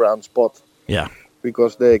big brown spot. Yeah.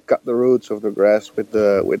 Because they cut the roots of the grass with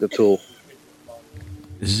the tool.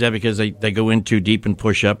 Is that because they go in too deep and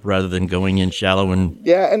push up rather than going in shallow and?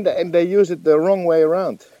 Yeah, and they use it the wrong way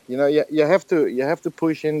around. You have to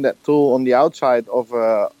push in that tool on the outside of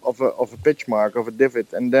a pitch mark, of a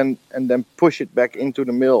divot, and then push it back into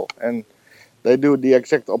the mill. And they do it the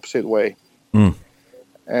exact opposite way. Mm.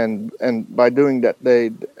 And by doing that,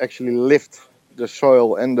 they actually lift the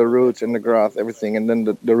soil and the roots and the grass, everything, and then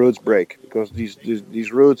the roots break because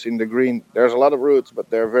these roots in the green. There's a lot of roots,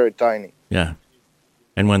 but they're very tiny. Yeah.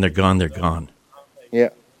 And when they're gone, they're gone. Yeah.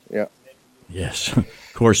 Yes.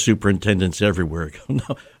 Course superintendents everywhere.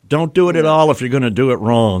 No, don't do it at all if you're going to do it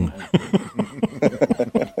wrong.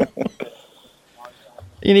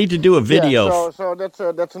 You need to do a video. Yeah, so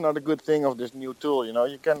that's another good thing of this new tool.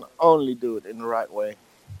 You can only do it in the right way.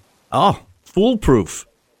 Oh, foolproof.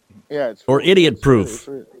 Yeah, it's or idiot-proof,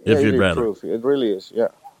 if you'd rather. Idiot-proof. It really is. Yeah.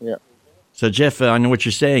 So, Jeff, I know what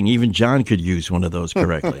you're saying. Even John could use one of those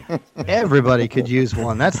correctly. Everybody could use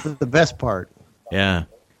one. That's the best part. Yeah.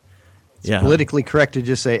 It's politically correct to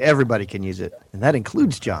just say everybody can use it, and that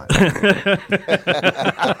includes John.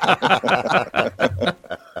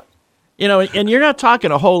 And you're not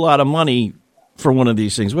talking a whole lot of money for one of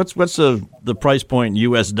these things. What's the price point in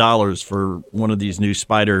U.S. dollars for one of these new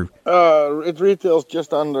Spider? It retails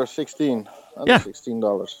just under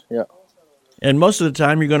 $16. Yeah. And most of the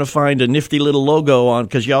time, you're going to find a nifty little logo on,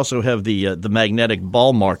 because you also have the magnetic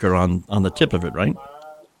ball marker on the tip of it, right?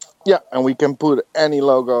 Yeah, and we can put any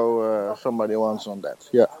logo somebody wants on that.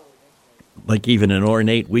 Yeah. Like even an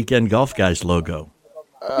ornate Weekend Golf Guys logo.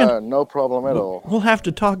 No problem at all. We'll have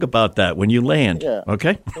to talk about that when you land. Yeah.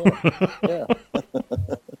 Okay. Yeah.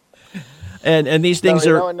 and these things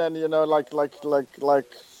are. And then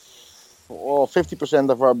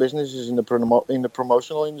 50% of our business is in the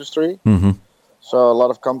promotional industry. Mm-hmm. So a lot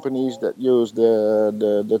of companies that use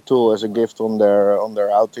the tool as a gift on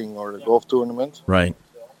their outing or the golf tournament. Right.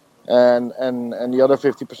 And the other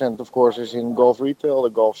 50%, of course, is in golf retail, the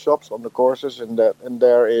golf shops on the courses, and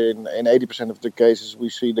there in 80% of the cases we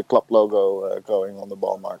see the club logo going on the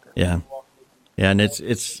ball marker. Yeah, and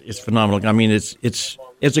it's phenomenal. I mean, it's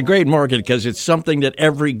a great market because it's something that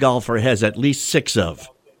every golfer has at least 6 of.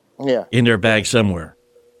 Yeah. In their bag somewhere.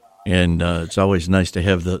 And it's always nice to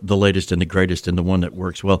have the latest and the greatest and the one that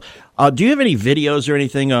works well. Do you have any videos or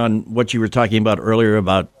anything on what you were talking about earlier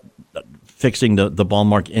about fixing the ball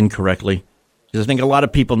mark incorrectly? Because I think a lot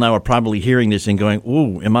of people now are probably hearing this and going,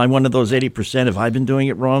 ooh, am I one of those 80%? Have I been doing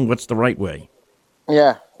it wrong? What's the right way?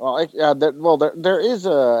 Yeah. There is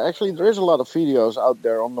a lot of videos out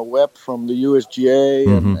there on the web from the USGA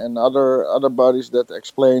and other bodies that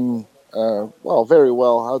explain very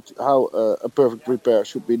well how a perfect repair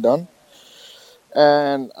should be done.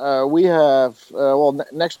 And we have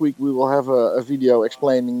next week we will have a video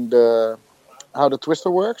explaining how the twister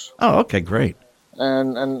works. Oh, okay, great.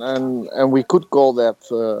 And we could call that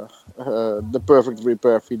the perfect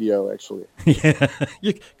repair video, actually. Yeah,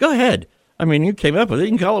 go ahead. I mean, you came up with it. You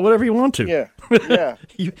can call it whatever you want to. Yeah.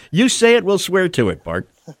 You say it, we'll swear to it, Bart.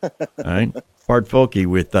 All right. Bart Fokke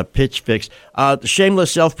with Pitch Fix.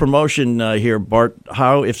 Shameless self-promotion here, Bart.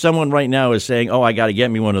 How, if someone right now is saying, oh, I got to get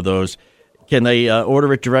me one of those, can they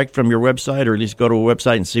order it direct from your website, or at least go to a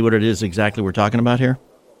website and see what it is exactly we're talking about here?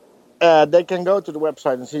 They can go to the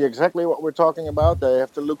website and see exactly what we're talking about. They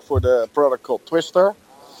have to look for the product called Twister.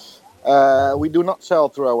 We do not sell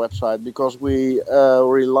through our website because we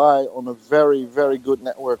rely on a very, very good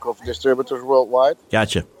network of distributors worldwide.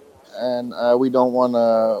 Gotcha. And we don't want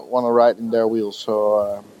to ride in their wheels.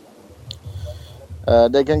 So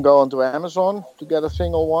they can go onto Amazon to get a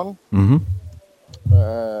single one. Mm-hmm.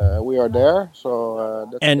 We are there, so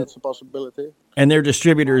that's a possibility. And their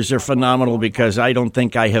distributors are phenomenal because I don't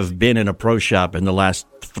think I have been in a pro shop in the last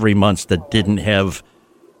 3 months that didn't have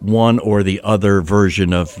one or the other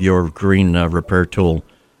version of your green repair tool.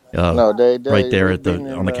 No, they right there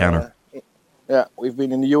on the counter. Yeah, we've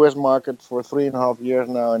been in the U.S. market for 3.5 years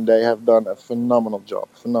now, and they have done a phenomenal job.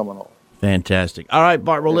 Phenomenal. Fantastic. All right,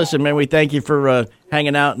 Bart. Well, listen, man, we thank you for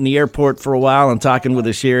hanging out in the airport for a while and talking with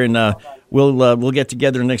us here, and we'll get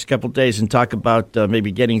together in the next couple of days and talk about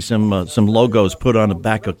maybe getting some logos put on the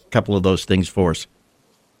back of a couple of those things for us.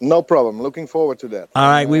 No problem. Looking forward to that. All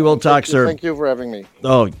right, we will talk, sir. Thank you for having me.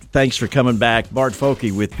 Oh, thanks for coming back. Bart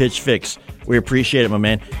Fokke with Pitch Fix. We appreciate it, my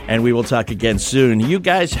man, and we will talk again soon. You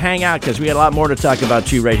guys hang out because we got a lot more to talk about,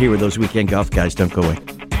 too, right here with those Weekend Golf Guys. Don't go away.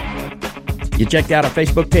 You checked out our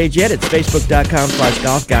Facebook page yet? It's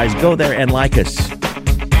facebook.com/golf guys. Go there and like us,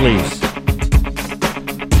 please.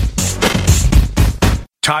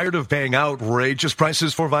 Tired of paying outrageous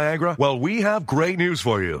prices for Viagra? Well, we have great news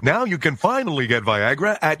for you. Now you can finally get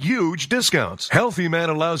Viagra at huge discounts. Healthy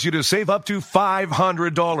Man allows you to save up to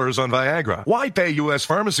 $500 on Viagra. Why pay U.S.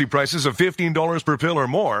 pharmacy prices of $15 per pill or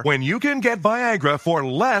more when you can get Viagra for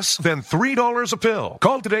less than $3 a pill?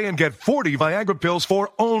 Call today and get 40 Viagra pills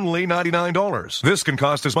for only $99. This can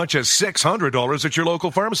cost as much as $600 at your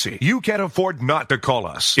local pharmacy. You can't afford not to call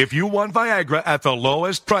us. If you want Viagra at the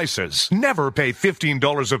lowest prices, never pay $15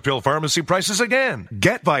 $3 a pill pharmacy prices again.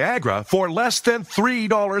 Get Viagra for less than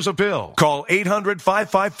 $3 a pill. Call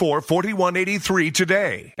 800-554-4183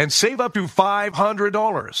 today and save up to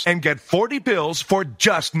 $500 and get 40 pills for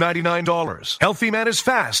just $99. Healthy Man is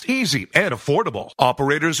fast, easy, and affordable.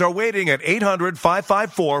 Operators are waiting at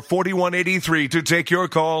 800-554-4183 to take your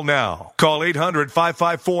call now. Call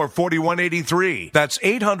 800-554-4183. That's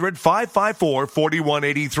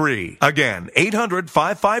 800-554-4183. Again,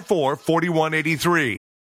 800-554-4183.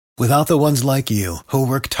 Without the ones like you, who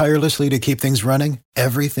work tirelessly to keep things running,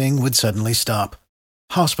 everything would suddenly stop.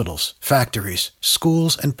 Hospitals, factories,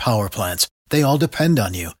 schools, and power plants, they all depend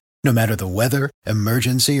on you. No matter the weather,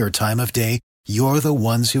 emergency, or time of day, you're the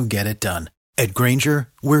ones who get it done. At Grainger,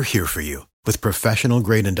 we're here for you with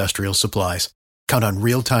professional-grade industrial supplies. Count on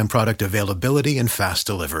real-time product availability and fast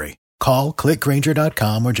delivery. Call,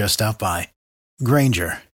 clickgrainger.com, or just stop by.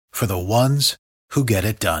 Grainger, for the ones who get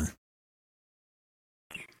it done.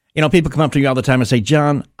 You know, people come up to me all the time and say,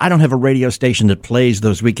 John, I don't have a radio station that plays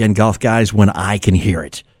those Weekend Golf Guys when I can hear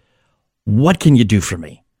it. What can you do for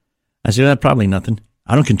me? I say, well, probably nothing.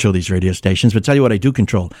 I don't control these radio stations, but tell you what I do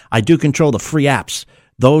control. I do control the free apps.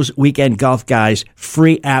 Those Weekend Golf Guys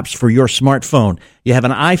free apps for your smartphone. You have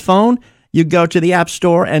an iPhone, you go to the App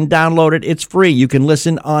Store and download it. It's free. You can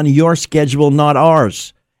listen on your schedule, not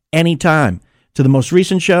ours, anytime. To the most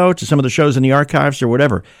recent show, to some of the shows in the archives or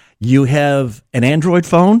whatever. You have an Android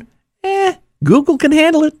phone? Google can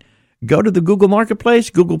handle it. Go to the Google Marketplace,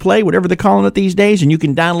 Google Play, whatever they're calling it these days, and you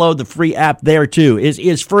can download the free app there too. It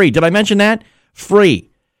is free. Did I mention that? Free.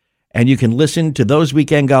 And you can listen to those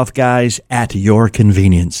Weekend Golf Guys at your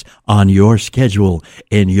convenience, on your schedule,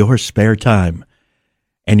 in your spare time.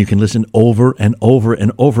 And you can listen over and over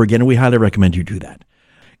and over again, and we highly recommend you do that.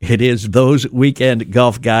 It is those Weekend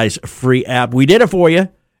Golf Guys free app. We did it for you.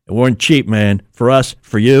 It wasn't cheap, man. For us,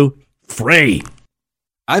 for you, free.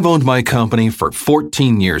 I've owned my company for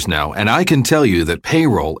 14 years now, and I can tell you that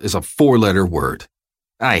payroll is a four-letter word.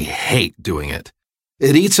 I hate doing it.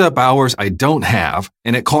 It eats up hours I don't have,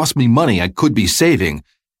 and it costs me money I could be saving.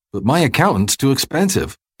 But my accountant's too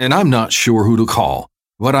expensive, and I'm not sure who to call.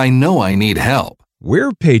 But I know I need help.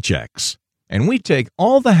 We're Paychex, and we take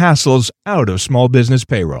all the hassles out of small business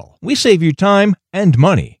payroll. We save you time and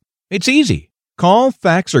money. It's easy. Call,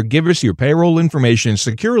 fax, or give us your payroll information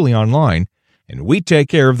securely online, and we take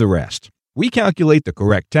care of the rest. We calculate the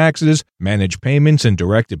correct taxes, manage payments and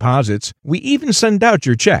direct deposits. We even send out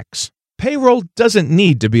your checks. Payroll doesn't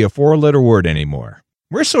need to be a four-letter word anymore.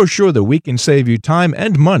 We're so sure that we can save you time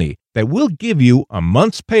and money that we'll give you a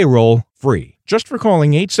month's payroll free, just for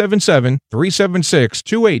calling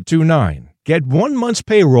 877-376-2829. Get 1 month's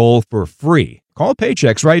payroll for free. Call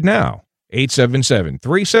Paychex right now.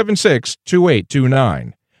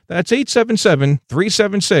 877-376-2829. That's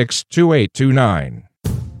 877-376-2829.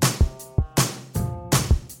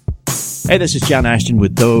 Hey, this is John Ashton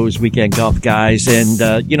with those Weekend Golf Guys. And,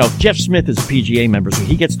 Jeff Smith is a PGA member, so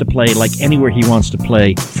he gets to play like anywhere he wants to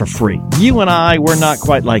play for free. You and I, we're not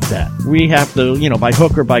quite like that. We have to, by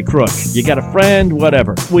hook or by crook. You got a friend,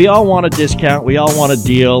 whatever. We all want a discount. We all want a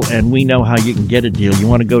deal, and we know how you can get a deal. You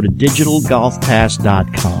want to go to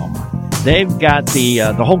digitalgolfpass.com. They've got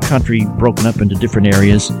the whole country broken up into different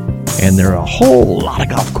areas, and there are a whole lot of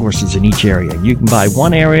golf courses in each area. You can buy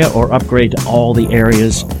one area or upgrade to all the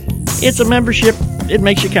areas. It's a membership. It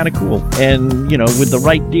makes you kind of cool. And, with the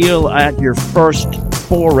right deal at your first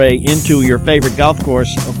foray into your favorite golf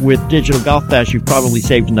course with Digital Golf Pass, you've probably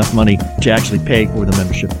saved enough money to actually pay for the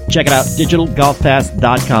membership. Check it out,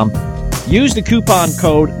 digitalgolfpass.com. Use the coupon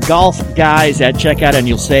code GOLFGUYS at checkout, and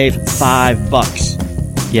you'll save $5.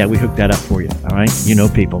 Yeah, we hooked that up for you, all right?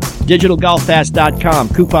 People. DigitalGolfPass.com,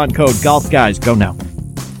 coupon code GolfGuys. Go now.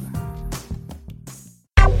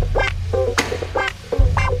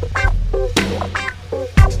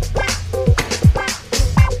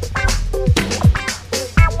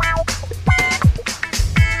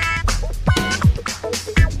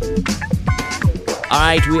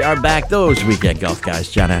 All right, we are back. Those Weekend Golf Guys,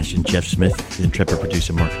 John Ashton, Jeff Smith, the intrepid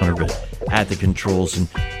producer Mark Hunter at the controls.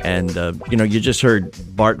 And you just heard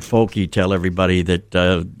Bart Fokke tell everybody that,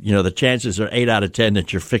 the chances are 8 out of 10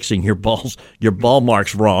 that you're fixing your ball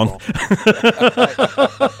marks wrong.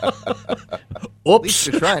 Oops. At least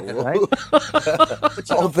you're trying it, right? But,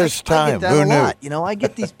 all this time, I get that who a knew? lot. I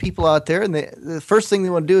get these people out there, and the first thing they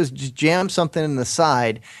want to do is just jam something in the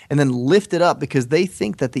side and then lift it up because they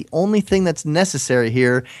think that the only thing that's necessary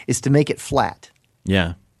here is to make it flat.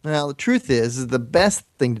 Yeah. Now, the truth is the best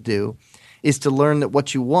thing to do is to learn that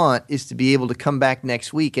what you want is to be able to come back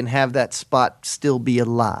next week and have that spot still be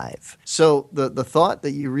alive. So the thought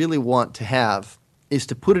that you really want to have is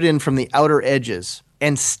to put it in from the outer edges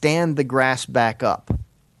and stand the grass back up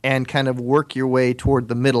and kind of work your way toward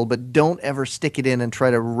the middle, but don't ever stick it in and try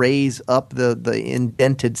to raise up the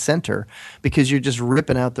indented center because you're just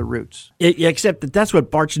ripping out the roots. Except that's what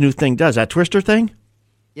Bart's new thing does, that twister thing.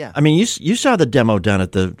 Yeah. I mean, you saw the demo done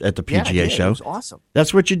at the PGA show. It was awesome.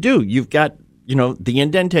 That's what you do. You've got, the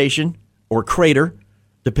indentation or crater,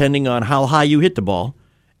 depending on how high you hit the ball,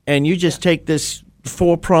 and you just take this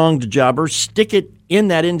 4-pronged jobber, stick it in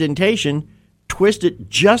that indentation, twist it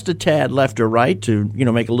just a tad left or right to,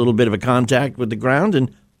 make a little bit of a contact with the ground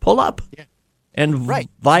and pull up. Yeah. And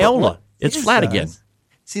viola. It's flat again.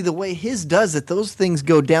 See, the way his does it, those things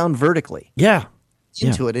go down vertically. Yeah.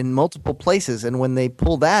 Into it in multiple places. And when they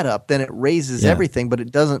pull that up, then it raises everything, but it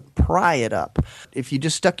doesn't pry it up. If you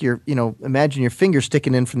just stuck your, imagine your finger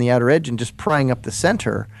sticking in from the outer edge and just prying up the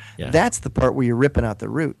center, that's the part where you're ripping out the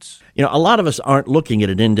roots. A lot of us aren't looking at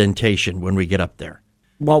an indentation when we get up there.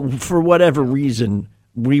 Well, for whatever reason,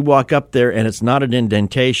 we walk up there and it's not an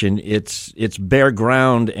indentation. It's bare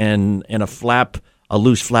ground and a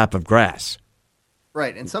loose flap of grass.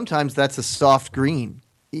 Right, and sometimes that's a soft green.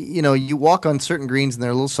 You walk on certain greens and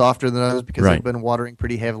they're a little softer than others because they've been watering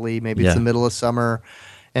pretty heavily. Maybe it's the middle of summer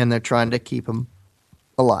and they're trying to keep them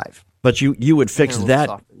alive. But you would fix that.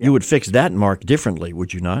 Softer, You would fix that mark differently,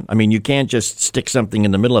 would you not? I mean, you can't just stick something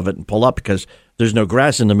in the middle of it and pull up because there's no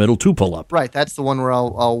grass in the middle to pull up. Right. That's the one where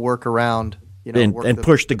I'll work around, and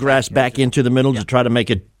push the grass back into the middle to try to make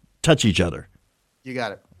it touch each other. You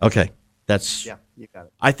got it. Okay, you got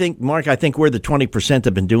it. I think, Mark. I think we're the 20%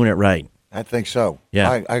 have been doing it right. I think so. Yeah,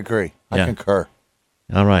 I agree. I concur.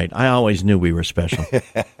 All right. I always knew we were special.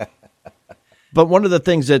 But one of the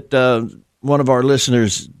things that one of our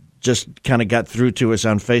listeners just kind of got through to us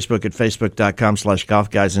on Facebook at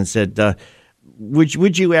facebook.com/golfguys and said,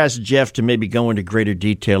 would you ask Jeff to maybe go into greater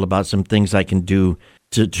detail about some things I can do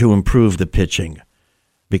to improve the pitching?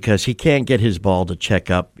 Because he can't get his ball to check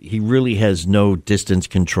up. He really has no distance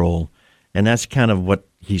control, and that's kind of what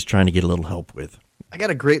he's trying to get a little help with. I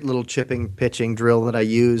got a great little chipping pitching drill that I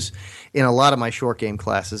use in a lot of my short game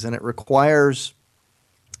classes, and it requires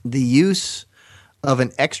the use of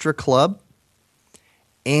an extra club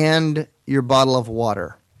and your bottle of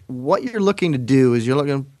water. What you're looking to do is you're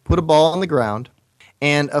looking to put a ball on the ground,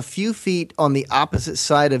 and a few feet on the opposite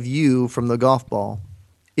side of you from the golf ball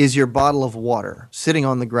is your bottle of water sitting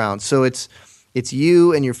on the ground. So it's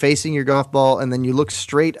you and you're facing your golf ball, and then you look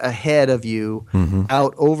straight ahead of you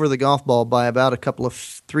out over the golf ball by about a couple of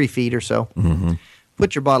 3 feet or so.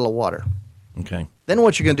 Put your bottle of water. Okay. Then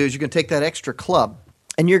what you're going to do is you're going to take that extra club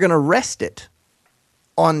and you're going to rest it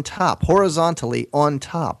on top, horizontally on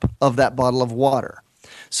top of that bottle of water.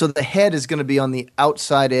 So the head is going to be on the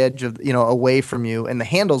outside edge of, away from you, and the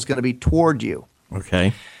handle is going to be toward you.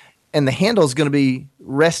 Okay. And the handle is going to be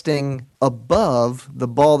resting above the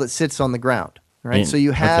ball that sits on the ground. Right. So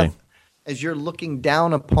you have, as you're looking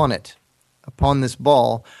down upon this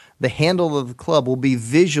ball, the handle of the club will be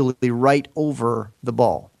visually right over the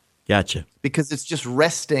ball. Gotcha. Because it's just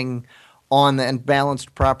resting on and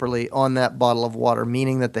balanced properly on that bottle of water,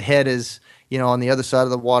 meaning that the head is, on the other side of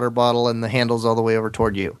the water bottle and the handle's all the way over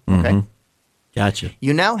toward you. Okay. Gotcha.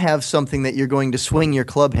 You now have something that you're going to swing your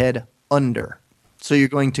club head under. So you're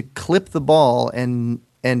going to clip the ball and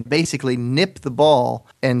basically nip the ball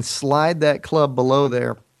and slide that club below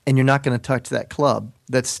there, and you're not going to touch that club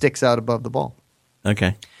that sticks out above the ball.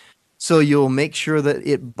 Okay. So you'll make sure that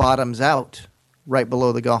it bottoms out right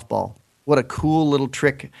below the golf ball. What a cool little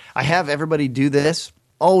trick. I have everybody do this.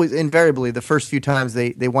 Always, invariably, the first few times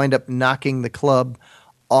they wind up knocking the club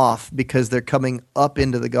off because they're coming up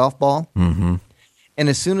into the golf ball. And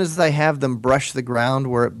as soon as I have them brush the ground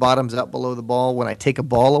where it bottoms out below the ball, when I take a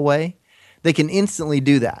ball away, they can instantly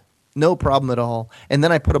do that. No problem at all. And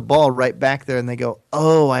then I put a ball right back there and they go,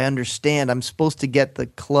 oh, I understand. I'm supposed to get the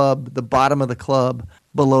club, the bottom of the club,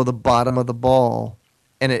 below the bottom of the ball.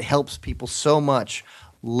 And it helps people so much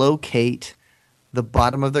locate the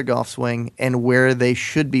bottom of their golf swing and where they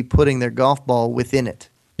should be putting their golf ball within it.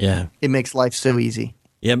 Yeah. It makes life so easy.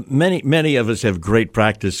 Yeah, many of us have great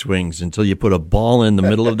practice swings until you put a ball in the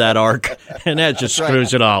middle of that arc, and that just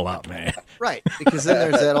screws it all up, man. Right, because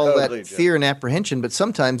then there's all that fear and apprehension, but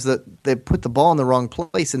sometimes they put the ball in the wrong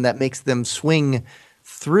place, and that makes them swing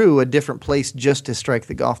through a different place just to strike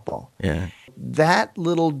the golf ball. Yeah. That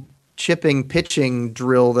little chipping, pitching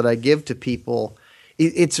drill that I give to people,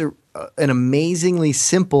 it's an amazingly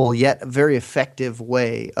simple yet very effective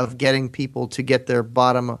way of getting people to get their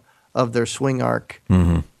bottom of their swing arc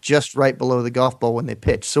just right below the golf ball when they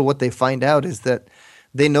pitch. So what they find out is that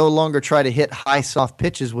they no longer try to hit high, soft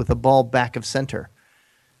pitches with a ball back of center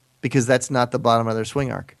because that's not the bottom of their swing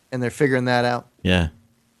arc. And they're figuring that out Yeah.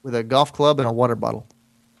 with a golf club and a water bottle.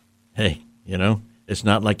 Hey, it's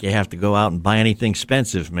not like you have to go out and buy anything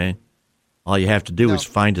expensive, man. All you have to do is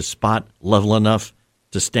find a spot level enough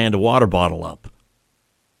to stand a water bottle up.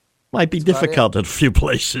 Might be difficult at a few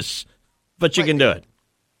places, but you can do it.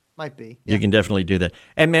 Might be. You can definitely do that.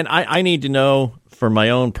 And, man, I need to know for my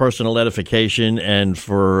own personal edification and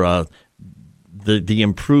for the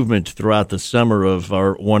improvement throughout the summer of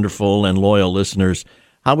our wonderful and loyal listeners,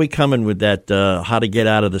 how we coming with that how to get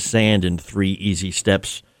out of the sand in 3 easy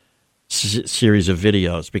steps series of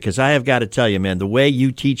videos? Because I have got to tell you, man, the way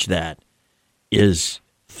you teach that is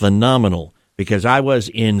phenomenal, because I was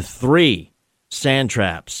in 3 sand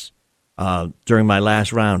traps during my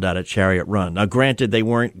last round out at Chariot Run. Now, granted, they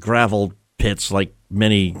weren't gravel pits like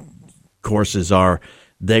many courses are.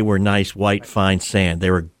 They were nice, white, fine sand.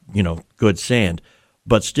 They were, good sand.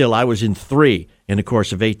 But still, I was in 3 in the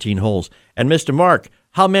course of 18 holes. And, Mr. Mark,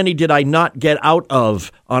 how many did I not get out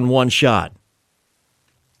of on one shot?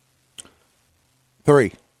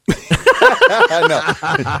 3. No.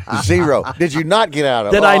 0. Did you not get out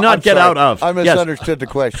of? Did I not get out of? I misunderstood the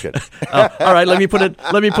question. All right, let me put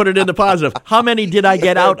it into positive. How many did I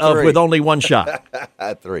get out of with only one shot?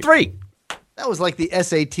 3. 3. That was like the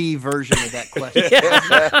SAT version of that question.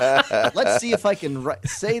 Let's see if I can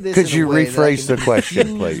say this. Could you rephrase the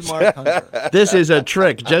question, please? Mark Hunter. This is a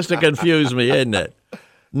trick just to confuse me, isn't it?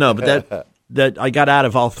 No, but that I got out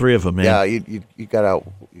of all 3 of them, man. Yeah, you got out.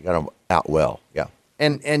 You got them out well. Yeah.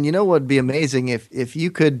 And you know what would be amazing if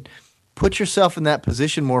you could put yourself in that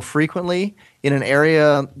position more frequently in an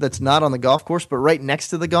area that's not on the golf course, but right next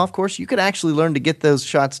to the golf course. You could actually learn to get those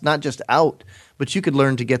shots not just out, but you could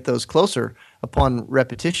learn to get those closer upon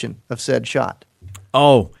repetition of said shot.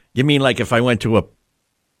 Oh, you mean like if I went to a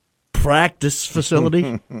practice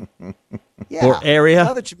facility Yeah. or area?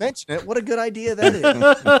 Now that you mention it, what a good idea that is.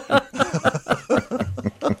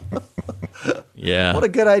 Yeah. What a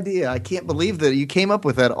good idea. I can't believe that you came up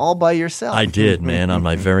with that all by yourself. I did, man, on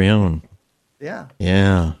my very own. Yeah.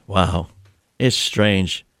 Yeah. Wow. It's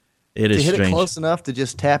strange. It is to hit strange. it close enough to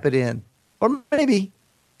just tap it in. Or maybe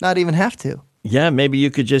not even have to. Yeah, maybe you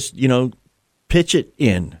could just, pitch it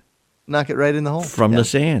in. Knock it right in the hole. From the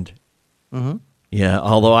sand. Mm-hmm. Yeah,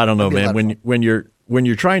 although I don't know, That'd be man. When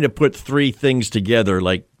you're trying to put 3 things together,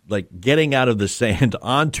 like getting out of the sand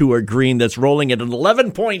onto a green that's rolling at an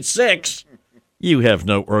 11.6, you have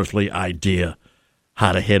no earthly idea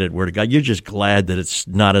how to hit it, where to go. You're just glad that it's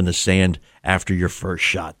not in the sand after your first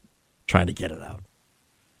shot, trying to get it out.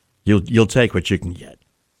 You'll take what you can get.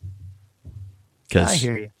 I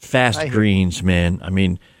hear you. Fast greens, man. I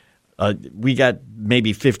mean, we got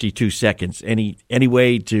maybe 52 seconds. Any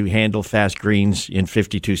way to handle fast greens in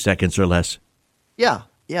 52 seconds or less? Yeah.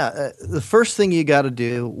 The first thing you got to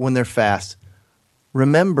do when they're fast,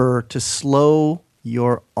 remember to slow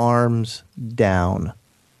your arms down.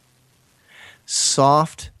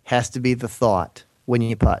 Soft has to be the thought when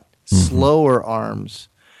you putt. Slower arms.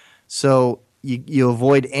 So you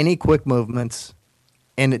avoid any quick movements,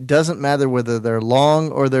 and it doesn't matter whether they're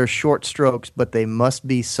long or they're short strokes, but they must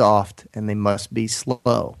be soft and they must be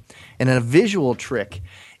slow. And a visual trick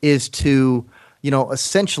is to,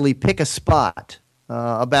 essentially pick a spot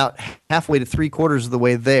about halfway to 3/4 of the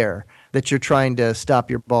way there that you're trying to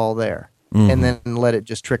stop your ball there. And then let it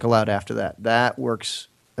just trickle out after that. That works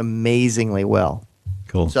amazingly well.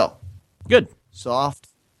 Cool. So, good. Soft,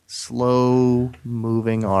 slow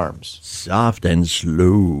moving arms. Soft and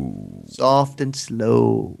slow. Soft and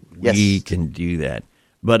slow. Yes. We can do that.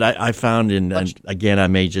 But I found again, I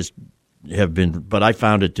may just have been, but I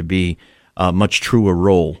found it to be a much truer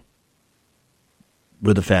roll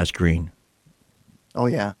with a fast green. Oh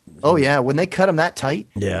yeah. When they cut them that tight,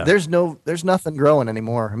 there's nothing growing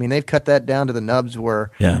anymore. I mean, they've cut that down to the nubs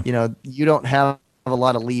where you don't have a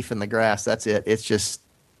lot of leaf in the grass. That's it. It's just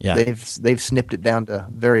they've snipped it down to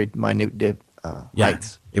very minute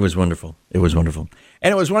heights. It was wonderful.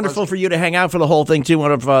 And it was wonderful for you to hang out for the whole thing, too. I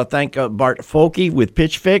want to thank Bart Fokke with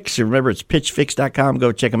Pitch Fix. Remember, it's pitchfix.com.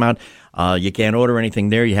 Go check them out. You can't order anything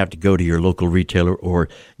there. You have to go to your local retailer, or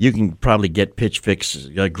you can probably get Pitch Fix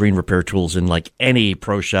green repair tools in like any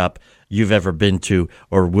pro shop you've ever been to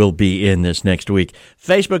or will be in this next week.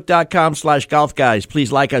 Facebook.com/Golf Guys.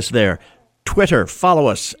 Please like us there. Twitter, follow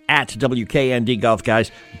us at WKND Golf Guys.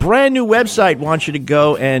 Brand new website. Want you to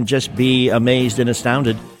go and just be amazed and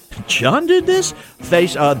astounded. John did this?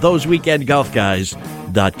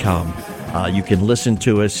 ThoseWeekendGolfGuys.com. You can listen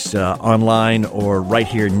to us online or right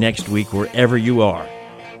here next week, wherever you are.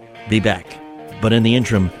 Be back. But in the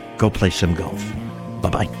interim, go play some golf.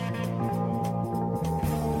 Bye-bye.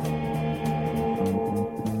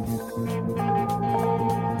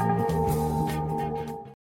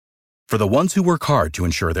 the ones who work hard to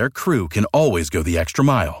ensure their crew can always go the extra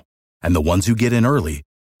mile, and the ones who get in early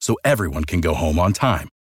so everyone can go home on time,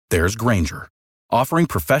 there's Grainger, offering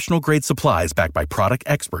professional-grade supplies backed by product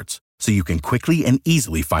experts so you can quickly and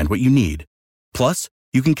easily find what you need. Plus,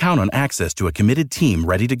 you can count on access to a committed team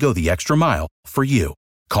ready to go the extra mile for you.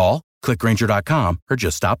 Call, click Grainger.com, or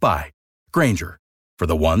just stop by. Grainger, for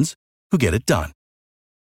the ones who get it done.